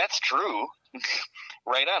that's true.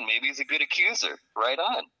 Right on. Maybe he's a good accuser. Right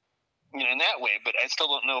on. In that way, but I still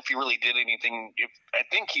don't know if he really did anything. I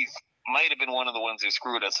think he might have been one of the ones who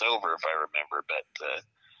screwed us over, if I remember, but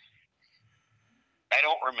I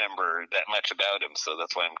don't remember that much about him, so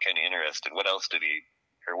that's why I'm kind of interested. What else did he,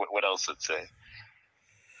 or what else did it say?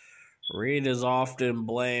 Reed is often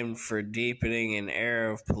blamed for deepening an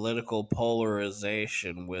era of political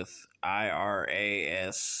polarization with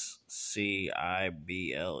IRASCIBLE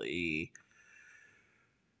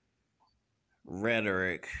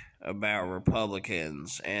rhetoric about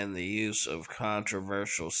Republicans and the use of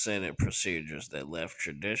controversial Senate procedures that left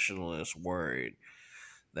traditionalists worried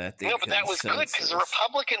that the but that was good because the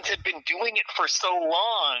Republicans had been doing it for so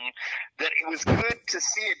long that it was good to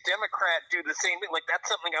see a Democrat do the same thing. Like, that's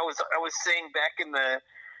something I was saying back in the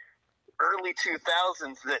early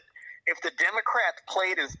 2000s, that if the Democrats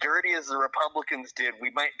played as dirty as the Republicans did,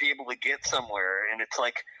 we might be able to get somewhere. And it's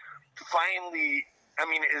like, finally, I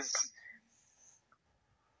mean,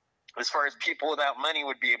 as far as people without money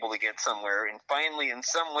would be able to get somewhere. And finally, in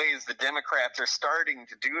some ways, the Democrats are starting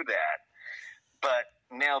to do that. But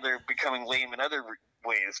now they're becoming lame in other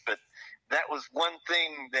ways. But that was one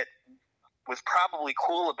thing that was probably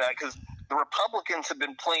cool about it, because the Republicans have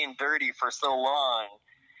been playing dirty for so long,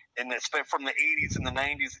 and from the 80s and the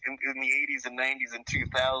 90s, in the 80s and 90s and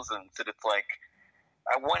 2000s, that it's like,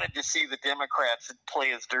 I wanted to see the Democrats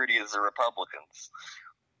play as dirty as the Republicans.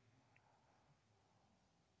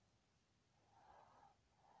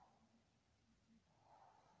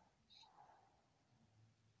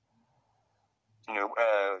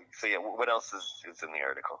 So yeah, what else is in the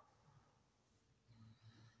article?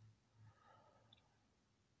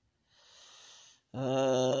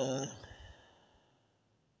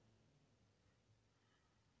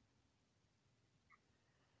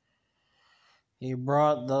 He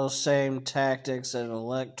brought those same tactics and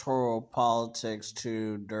electoral politics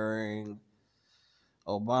to during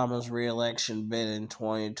Obama's re-election bid in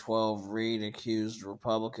 2012. Reed accused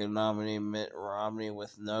Republican nominee Mitt Romney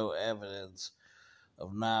with no evidence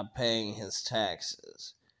of not paying his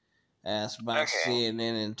taxes. Asked by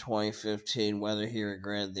CNN in 2015 whether he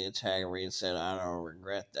regretted the attack, Reed said, "I don't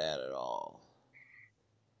regret that at all."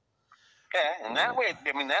 Yeah, and that way,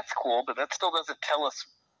 I mean, that's cool, but that still doesn't tell us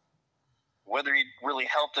whether he really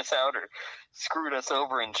helped us out or screwed us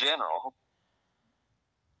over in general.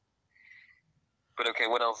 But okay,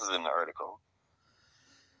 what else is in the article?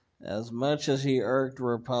 As much as he irked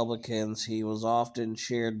Republicans, he was often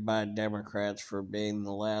cheered by Democrats for being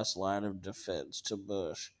the last line of defense to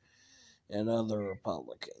Bush and other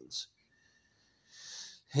Republicans.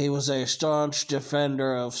 He was a staunch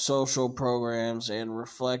defender of social programs and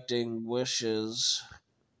reflecting wishes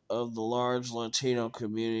of the large Latino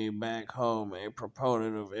community back home, a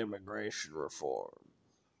proponent of immigration reform.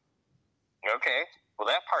 Okay, well,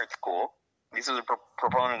 that part's cool. He's a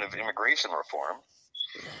proponent of immigration reform.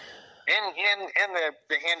 And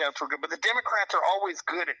the handouts were good, but the Democrats are always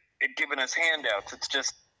good at giving us handouts. It's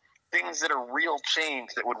just things that are real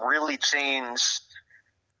change, that would really change,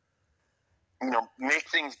 make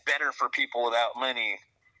things better for people without money.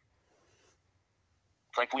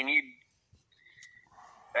 It's like we need,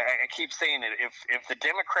 I keep saying it, if the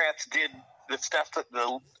Democrats did the stuff that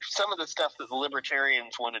some of the stuff that the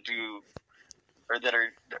libertarians want to do, or that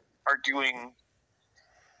are doing,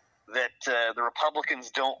 that the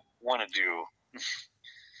Republicans don't want to do,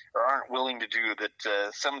 or aren't willing to do, that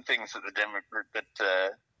some things that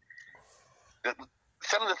that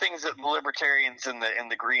some of the things that the libertarians and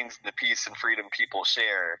the Greens and the peace and freedom people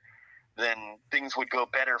share, then things would go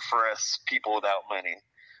better for us people without money.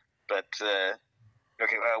 But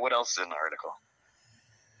okay, what else is in the article?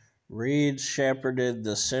 Reed shepherded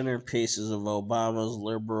the centerpieces of Obama's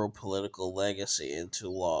liberal political legacy into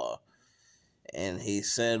law, and he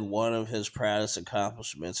said one of his proudest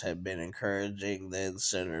accomplishments had been encouraging then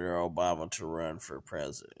Senator Obama to run for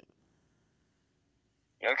president.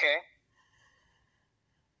 Okay.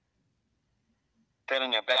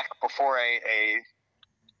 Then back before I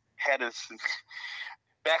had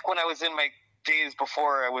back when I was in my days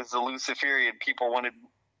before I was a Luciferian, people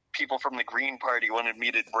from the Green Party wanted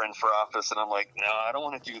me to run for office, and I'm like, no, I don't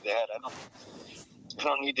want to do that. I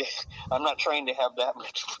don't need to. I'm not trying to have that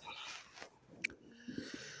much.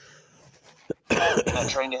 I'm not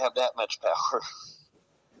trying to have that much power.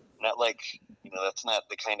 Not like, that's not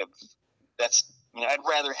the kind of. I'd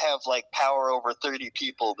rather have like power over 30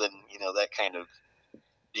 people than that kind of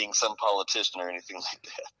being some politician or anything like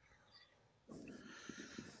that.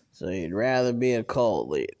 So you'd rather be a cult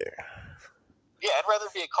leader? Yeah, I'd rather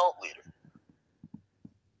be a cult leader.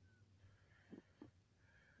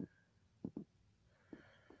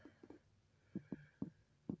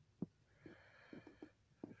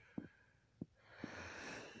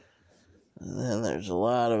 And then there's a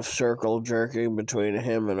lot of circle jerking between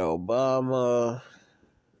him and Obama.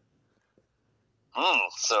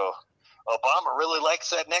 So Obama really likes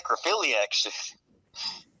that necrophilia action.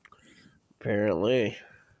 Apparently.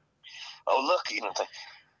 Oh, look,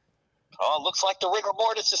 looks like the rigor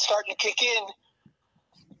mortis is starting to kick in.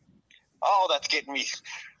 Oh, that's getting me.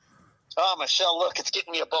 Oh, Michelle, look, it's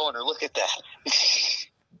getting me a boner. Look at that.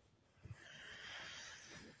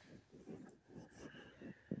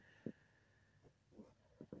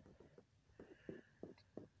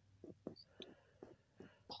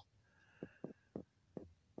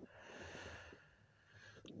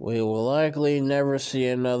 We will likely never see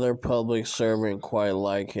another public servant quite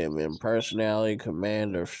like him in personality,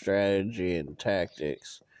 command of strategy and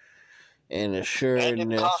tactics, and assuredness.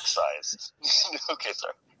 And in cock size. Okay,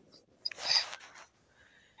 sorry.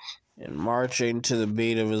 And marching to the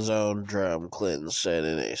beat of his own drum, Clinton said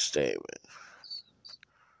in a statement.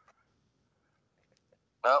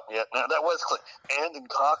 Oh, yeah, no, that was Clinton. And in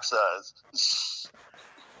cock size.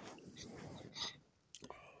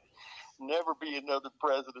 Never be another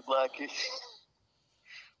president like he.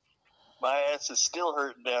 My ass is still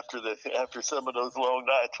hurting after some of those long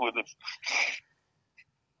nights with him.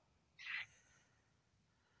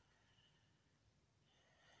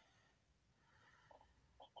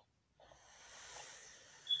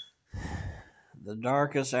 The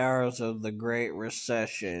darkest hours of the Great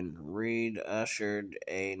Recession, Reid ushered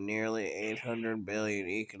a nearly $800 billion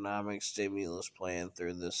economic stimulus plan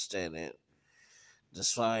through the Senate,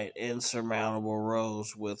 despite insurmountable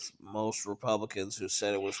woes with most Republicans who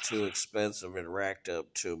said it was too expensive and racked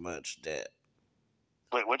up too much debt.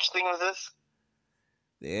 Wait, which thing was this?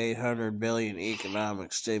 The $800 billion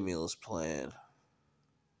economic stimulus plan.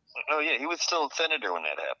 Oh, yeah, he was still a senator when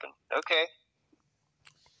that happened. Okay.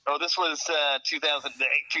 Oh, this was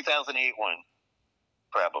 2008 one,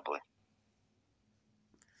 probably.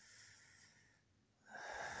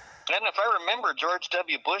 And if I remember, George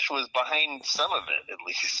W. Bush was behind some of it, at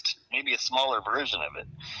least. Maybe a smaller version of it.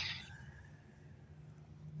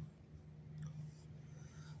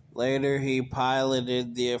 Later, he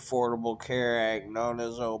piloted the Affordable Care Act, known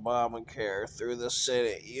as Obamacare, through the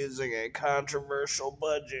Senate using a controversial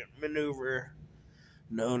budget maneuver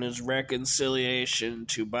known as reconciliation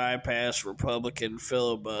to bypass Republican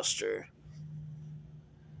filibuster.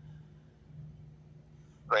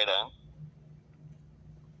 Right on.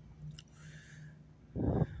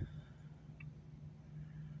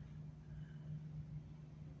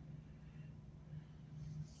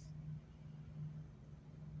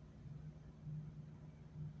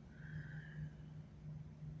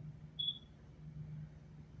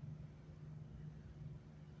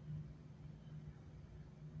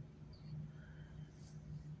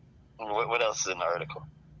 What else is in the article?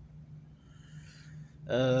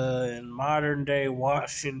 In modern-day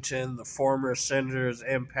Washington, the former senator's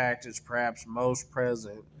impact is perhaps most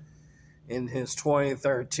present in his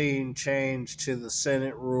 2013 change to the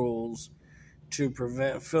Senate rules to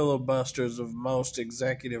prevent filibusters of most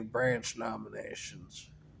executive branch nominations.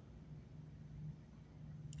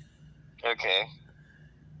 Okay.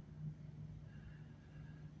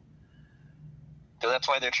 So that's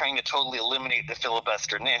why they're trying to totally eliminate the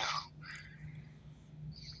filibuster now.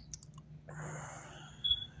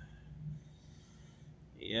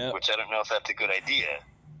 Yep. Which I don't know if that's a good idea.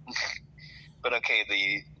 But okay,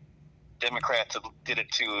 the Democrats did it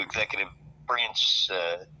to executive branch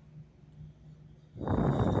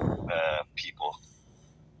people.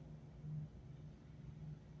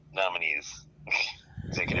 Nominees.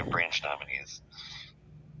 Executive branch nominees.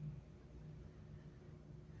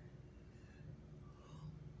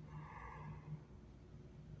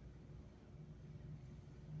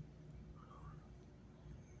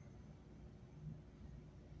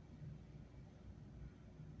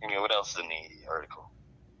 What else is in the article?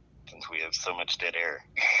 Since we have so much dead air.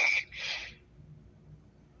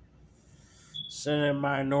 Senate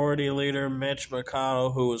Minority Leader Mitch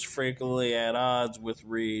McConnell, who was frequently at odds with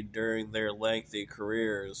Reid during their lengthy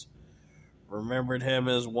careers, remembered him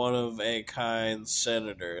as one of a kind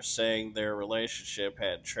senator, saying their relationship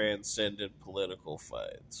had transcended political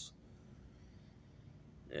fights.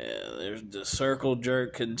 Yeah, the circle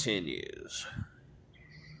jerk continues.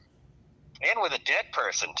 And with a dead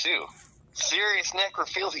person, too. Serious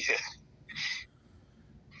necrophilia.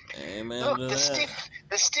 Amen. Look, to the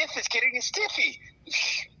stiff is getting a stiffy.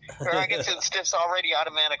 Or I guess the stiffs already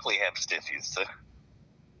automatically have stiffies, so.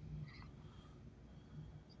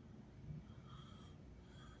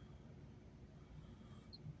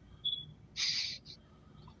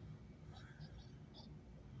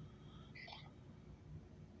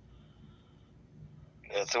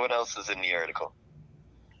 So what else is in the article?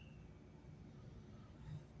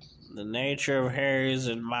 The nature of Harry's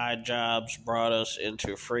and my jobs brought us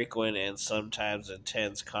into frequent and sometimes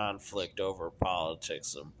intense conflict over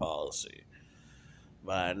politics and policy.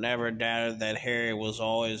 But I never doubted that Harry was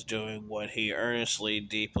always doing what he earnestly,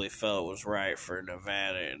 deeply felt was right for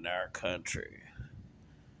Nevada and our country.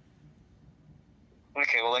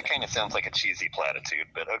 Okay, well, that kind of sounds like a cheesy platitude,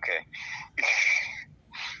 but okay.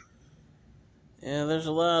 Yeah, there's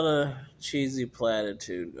a lot of cheesy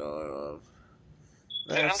platitude going on.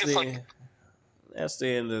 That's the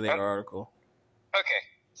end of the article. Okay,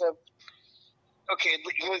 so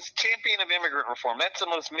he was champion of immigrant reform. That's the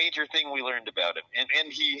most major thing we learned about him,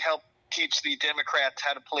 and he helped teach the Democrats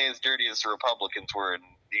how to play as dirty as the Republicans were in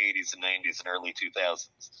the 80s and 90s and early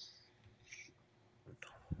 2000s.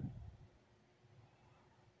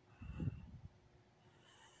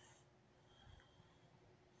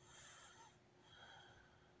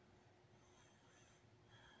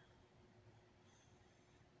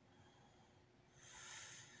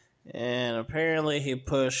 And apparently he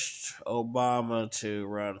pushed Obama to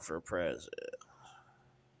run for president.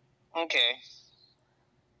 Okay.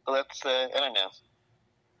 Well, that's, I don't know.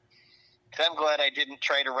 I'm glad I didn't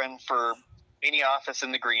try to run for any office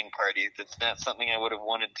in the Green Party. That's not something I would have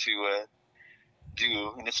wanted to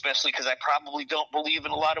do, and especially because I probably don't believe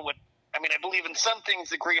in a lot of what... I mean, I believe in some things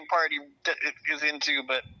the Green Party is into,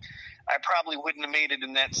 but I probably wouldn't have made it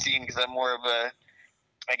in that scene because I'm more of a...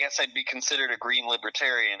 I guess I'd be considered a green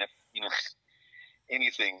libertarian if,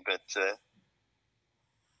 anything, but...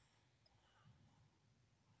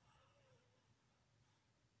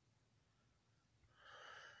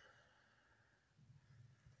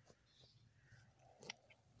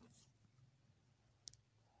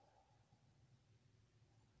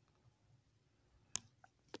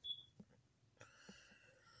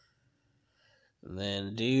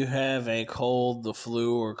 Then, do you have a cold, the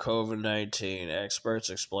flu, or COVID-19? Experts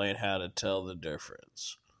explain how to tell the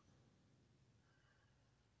difference.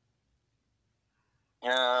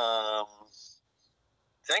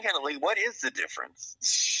 Secondly, what is the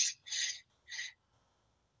difference?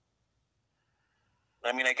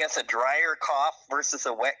 I mean, I guess a drier cough versus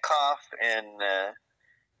a wet cough and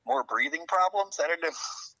more breathing problems? I don't know.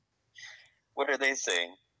 What are they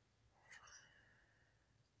saying?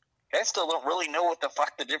 I still don't really know what the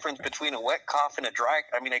fuck the difference between a wet cough and a dry...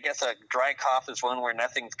 I mean, I guess a dry cough is one where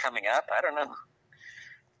nothing's coming up. I don't know.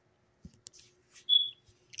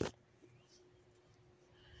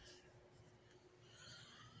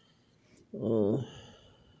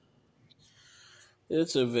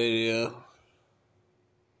 It's a video.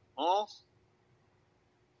 I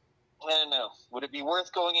don't know. Would it be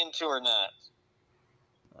worth going into or not?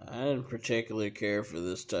 I didn't particularly care for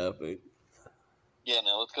this topic. Yeah,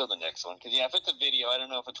 no, let's go to the next one. Because, if it's a video, I don't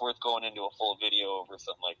know if it's worth going into a full video over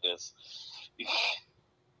something like this.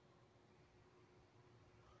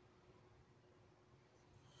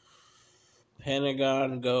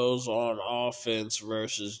 Pentagon goes on offense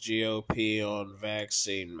versus GOP on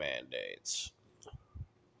vaccine mandates.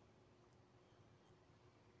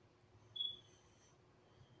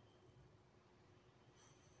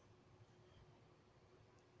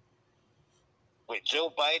 Wait,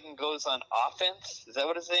 Joe Biden goes on offense? Is that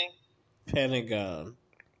what it's saying? Pentagon.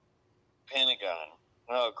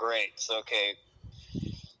 Oh, great. Okay.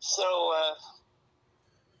 So,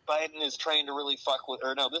 Biden is trying to really fuck with...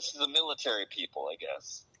 Or no, this is the military people, I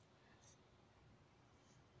guess.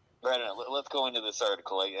 I don't know. Let's go into this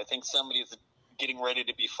article. I think somebody's getting ready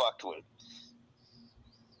to be fucked with.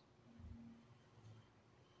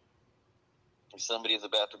 Somebody is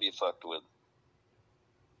about to be fucked with.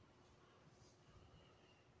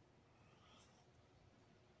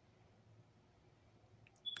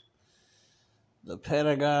 The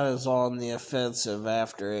Pentagon is on the offensive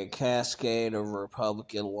after a cascade of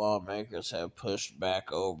Republican lawmakers have pushed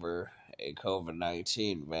back over a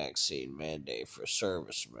COVID-19 vaccine mandate for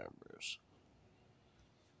service members.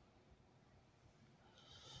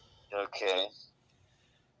 Okay.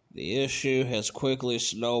 The issue has quickly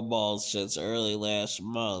snowballed since early last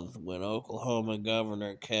month when Oklahoma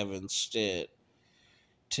Governor Kevin Stitt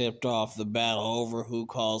tipped off the battle over who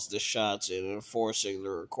calls the shots in enforcing the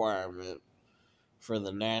requirement for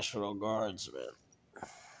the National Guardsmen.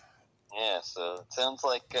 Yeah, so it sounds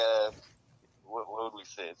like, what would we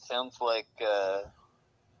say? It sounds like the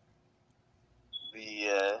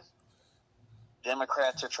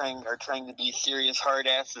Democrats are trying to be serious hard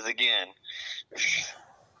asses again.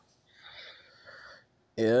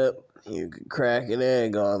 Yep, you could crack an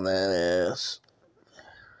egg on that ass.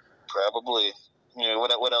 Probably.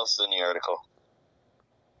 What else is in the article?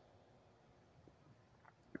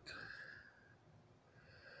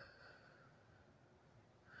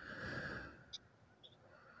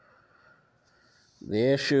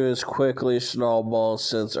 The issue has quickly snowballed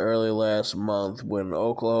since early last month when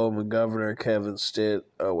Oklahoma Governor Kevin Stitt...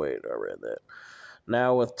 Oh, wait, I read that.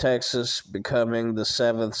 Now with Texas becoming the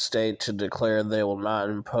 7th state to declare they will not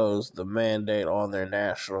impose the mandate on their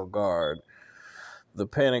National Guard, the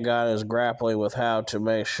Pentagon is grappling with how to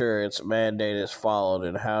make sure its mandate is followed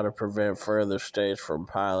and how to prevent further states from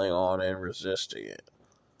piling on and resisting it.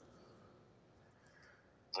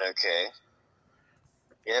 Okay.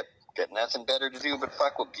 Yep. Got nothing better to do but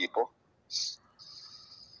fuck with people.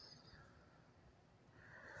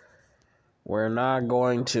 We're not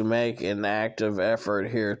going to make an active effort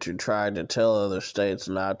here to try to tell other states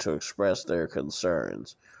not to express their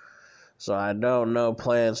concerns. So I don't know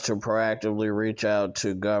plans to proactively reach out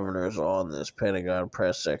to governors on this, Pentagon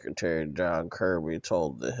Press Secretary John Kirby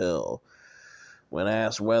told The Hill. When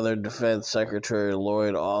asked whether Defense Secretary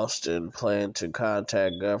Lloyd Austin planned to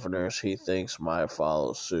contact governors he thinks might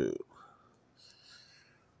follow suit.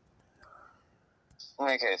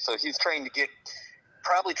 Okay, so he's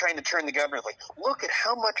probably trying to turn the governor, like, look at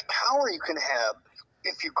how much power you can have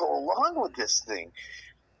if you go along with this thing.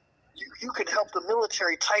 You can help the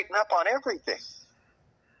military tighten up on everything.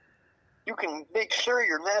 You can make sure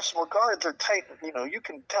your National Guards are tight. You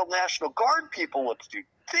can tell National Guard people what to do.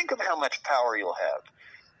 Think of how much power you'll have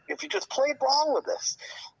if you just play ball with this.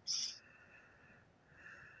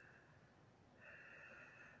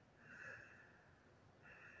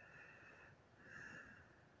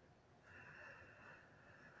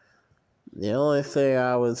 The only thing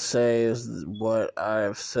I would say is what I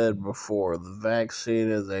have said before. The vaccine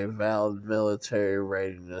is a valid military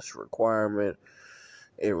readiness requirement.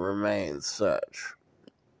 It remains such.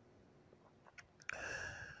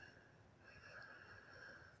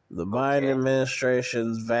 The Biden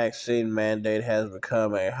administration's vaccine mandate has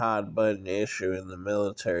become a hot-button issue in the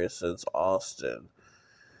military since Austin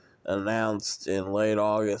announced in late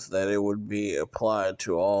August that it would be applied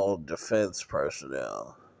to all defense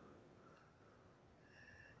personnel.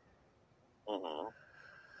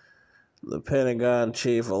 The Pentagon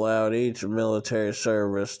chief allowed each military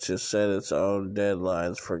service to set its own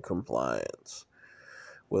deadlines for compliance,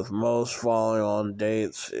 with most falling on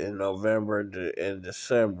dates in November and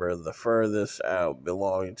December, the furthest out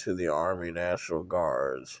belonging to the Army National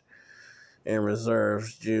Guards and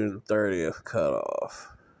Reserve's June 30th cutoff.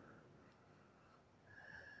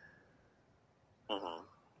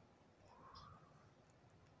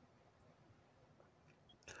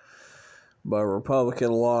 But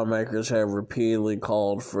Republican lawmakers have repeatedly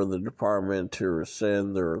called for the department to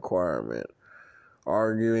rescind the requirement,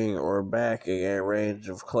 arguing or backing a range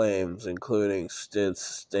of claims, including Stitt's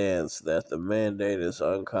stance that the mandate is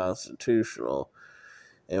unconstitutional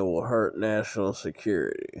and will hurt national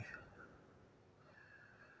security.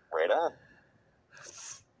 Right on.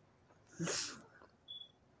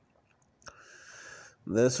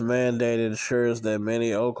 This mandate ensures that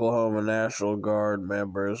many Oklahoma National Guard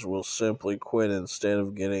members will simply quit instead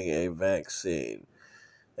of getting a vaccine,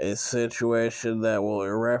 a situation that will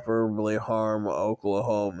irreparably harm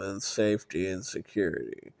Oklahomans' safety and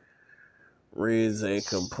security, reads a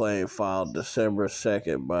complaint filed December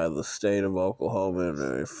 2nd by the state of Oklahoma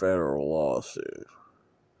in a federal lawsuit.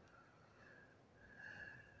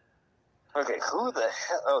 Okay, who the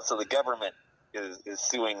hell? Oh, so the government is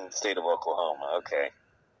suing the state of Oklahoma. Okay.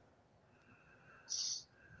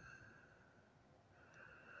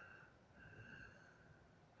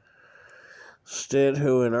 Stitt,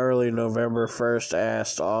 who in early November first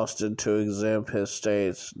asked Austin to exempt his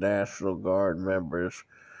state's National Guard members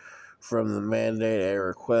from the mandate, a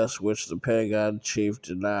request which the Pentagon chief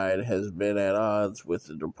denied, has been at odds with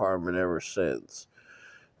the department ever since,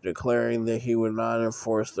 declaring that he would not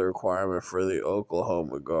enforce the requirement for the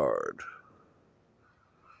Oklahoma Guard.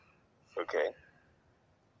 Okay.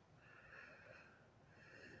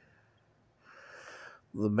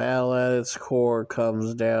 The battle at its core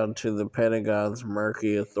comes down to the Pentagon's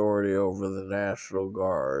murky authority over the National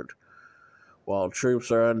Guard. While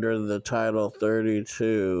troops are under the Title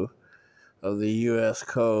 32 of the U.S.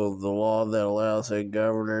 Code, the law that allows a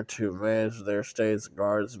governor to manage their state's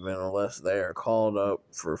guardsmen unless they are called up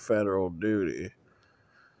for federal duty.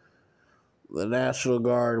 The National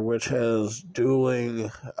Guard, which has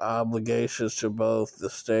dueling obligations to both the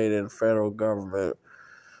state and federal government,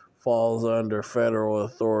 falls under federal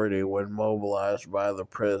authority when mobilized by the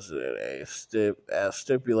President, as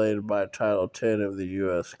stipulated by Title 10 of the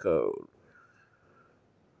U.S. Code.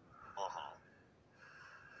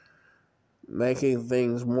 Making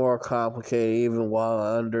things more complicated, even while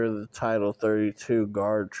under the Title 32,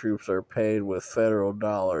 Guard troops are paid with federal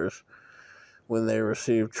dollars when they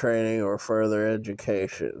receive training or further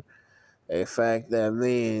education. a fact that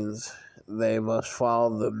means they must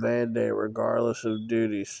follow the mandate regardless of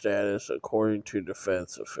duty status, according to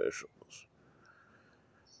defense officials.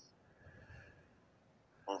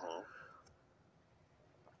 Mm-hmm.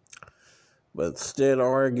 But Stitt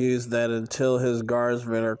argues that until his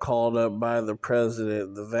guardsmen are called up by the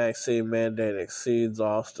president, the vaccine mandate exceeds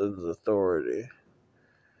Austin's authority.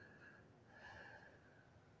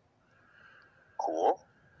 Cool.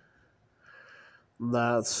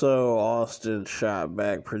 Not so, Austin shot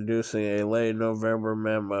back, producing a late November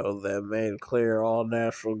memo that made clear all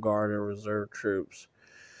National Guard and Reserve troops,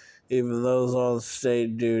 even those on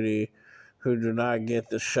state duty who do not get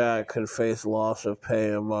the shot, could face loss of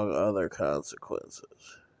pay among other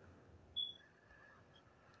consequences.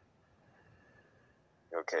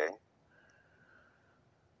 Okay.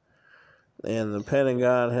 And the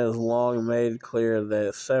Pentagon has long made clear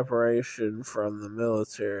that separation from the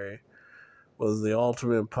military was the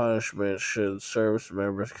ultimate punishment should service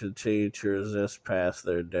members continue to resist past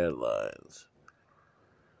their deadlines.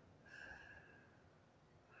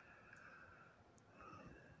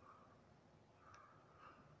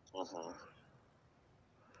 Mm-hmm.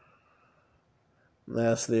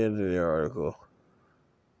 That's the end of the article.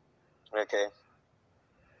 Okay.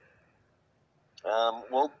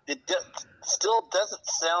 Well, it still doesn't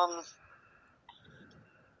sound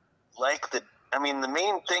like the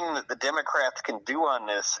main thing that the Democrats can do on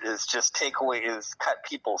this is just cut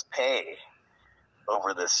people's pay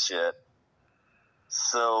over this shit.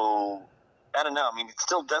 So, I don't know. I mean, it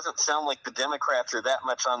still doesn't sound like the Democrats are that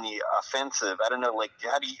much on the offensive. I don't know, like,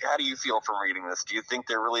 how do you feel from reading this? Do you think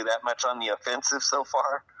they're really that much on the offensive so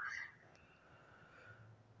far?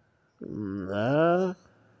 Nah.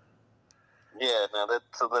 Yeah, no,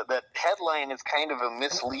 that headline is kind of a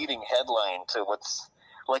misleading headline to what's,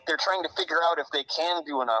 like, they're trying to figure out if they can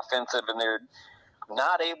do an offensive, and they're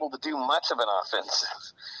not able to do much of an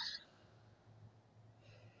offensive.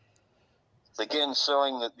 It's again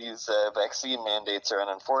showing that these vaccine mandates are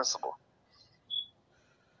unenforceable.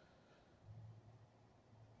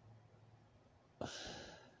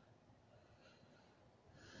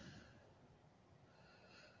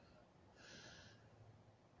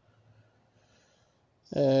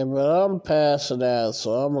 Hey, but I'm passing out,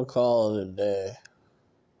 so I'm going to call it a day.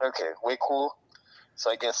 Okay, way cool.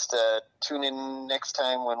 So I guess tune in next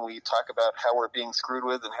time when we talk about how we're being screwed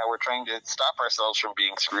with and how we're trying to stop ourselves from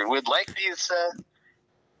being screwed with, like these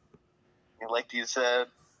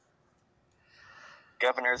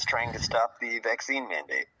governors trying to stop the vaccine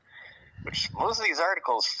mandate. Which most of these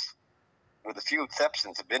articles, with a few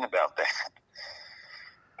exceptions, have been about that.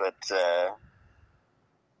 But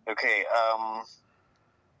okay,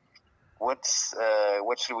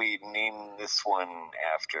 what should we name this one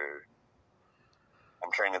after?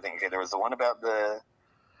 I'm trying to think. Okay, there was the one about the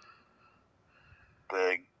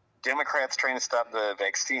Democrats trying to stop the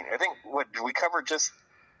vaccine. I think, what did we cover? Just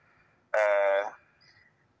did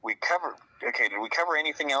we cover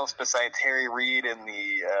anything else besides Harry Reid and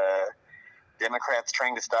the Democrats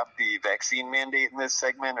trying to stop the vaccine mandate in this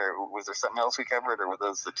segment, or was there something else we covered, or were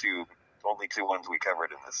those the only two ones we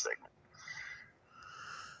covered in this segment?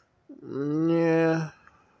 Yeah.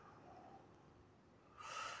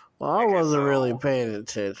 Well, I wasn't really paying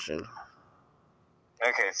attention.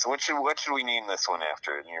 Okay, so what should we name this one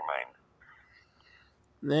after in your mind?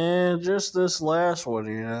 Nah, just this last one,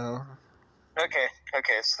 you know. Okay,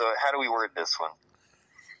 so how do we word this one?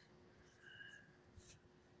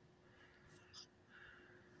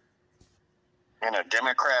 You know,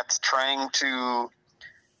 Democrats trying to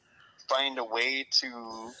find a way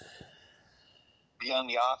to be on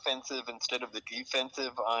the offensive instead of the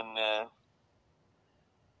defensive on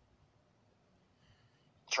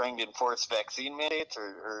trying to enforce vaccine mandates,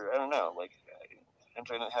 or I don't know. Like, I'm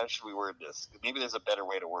trying to, how should we word this? Maybe there's a better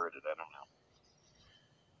way to word it. I don't know.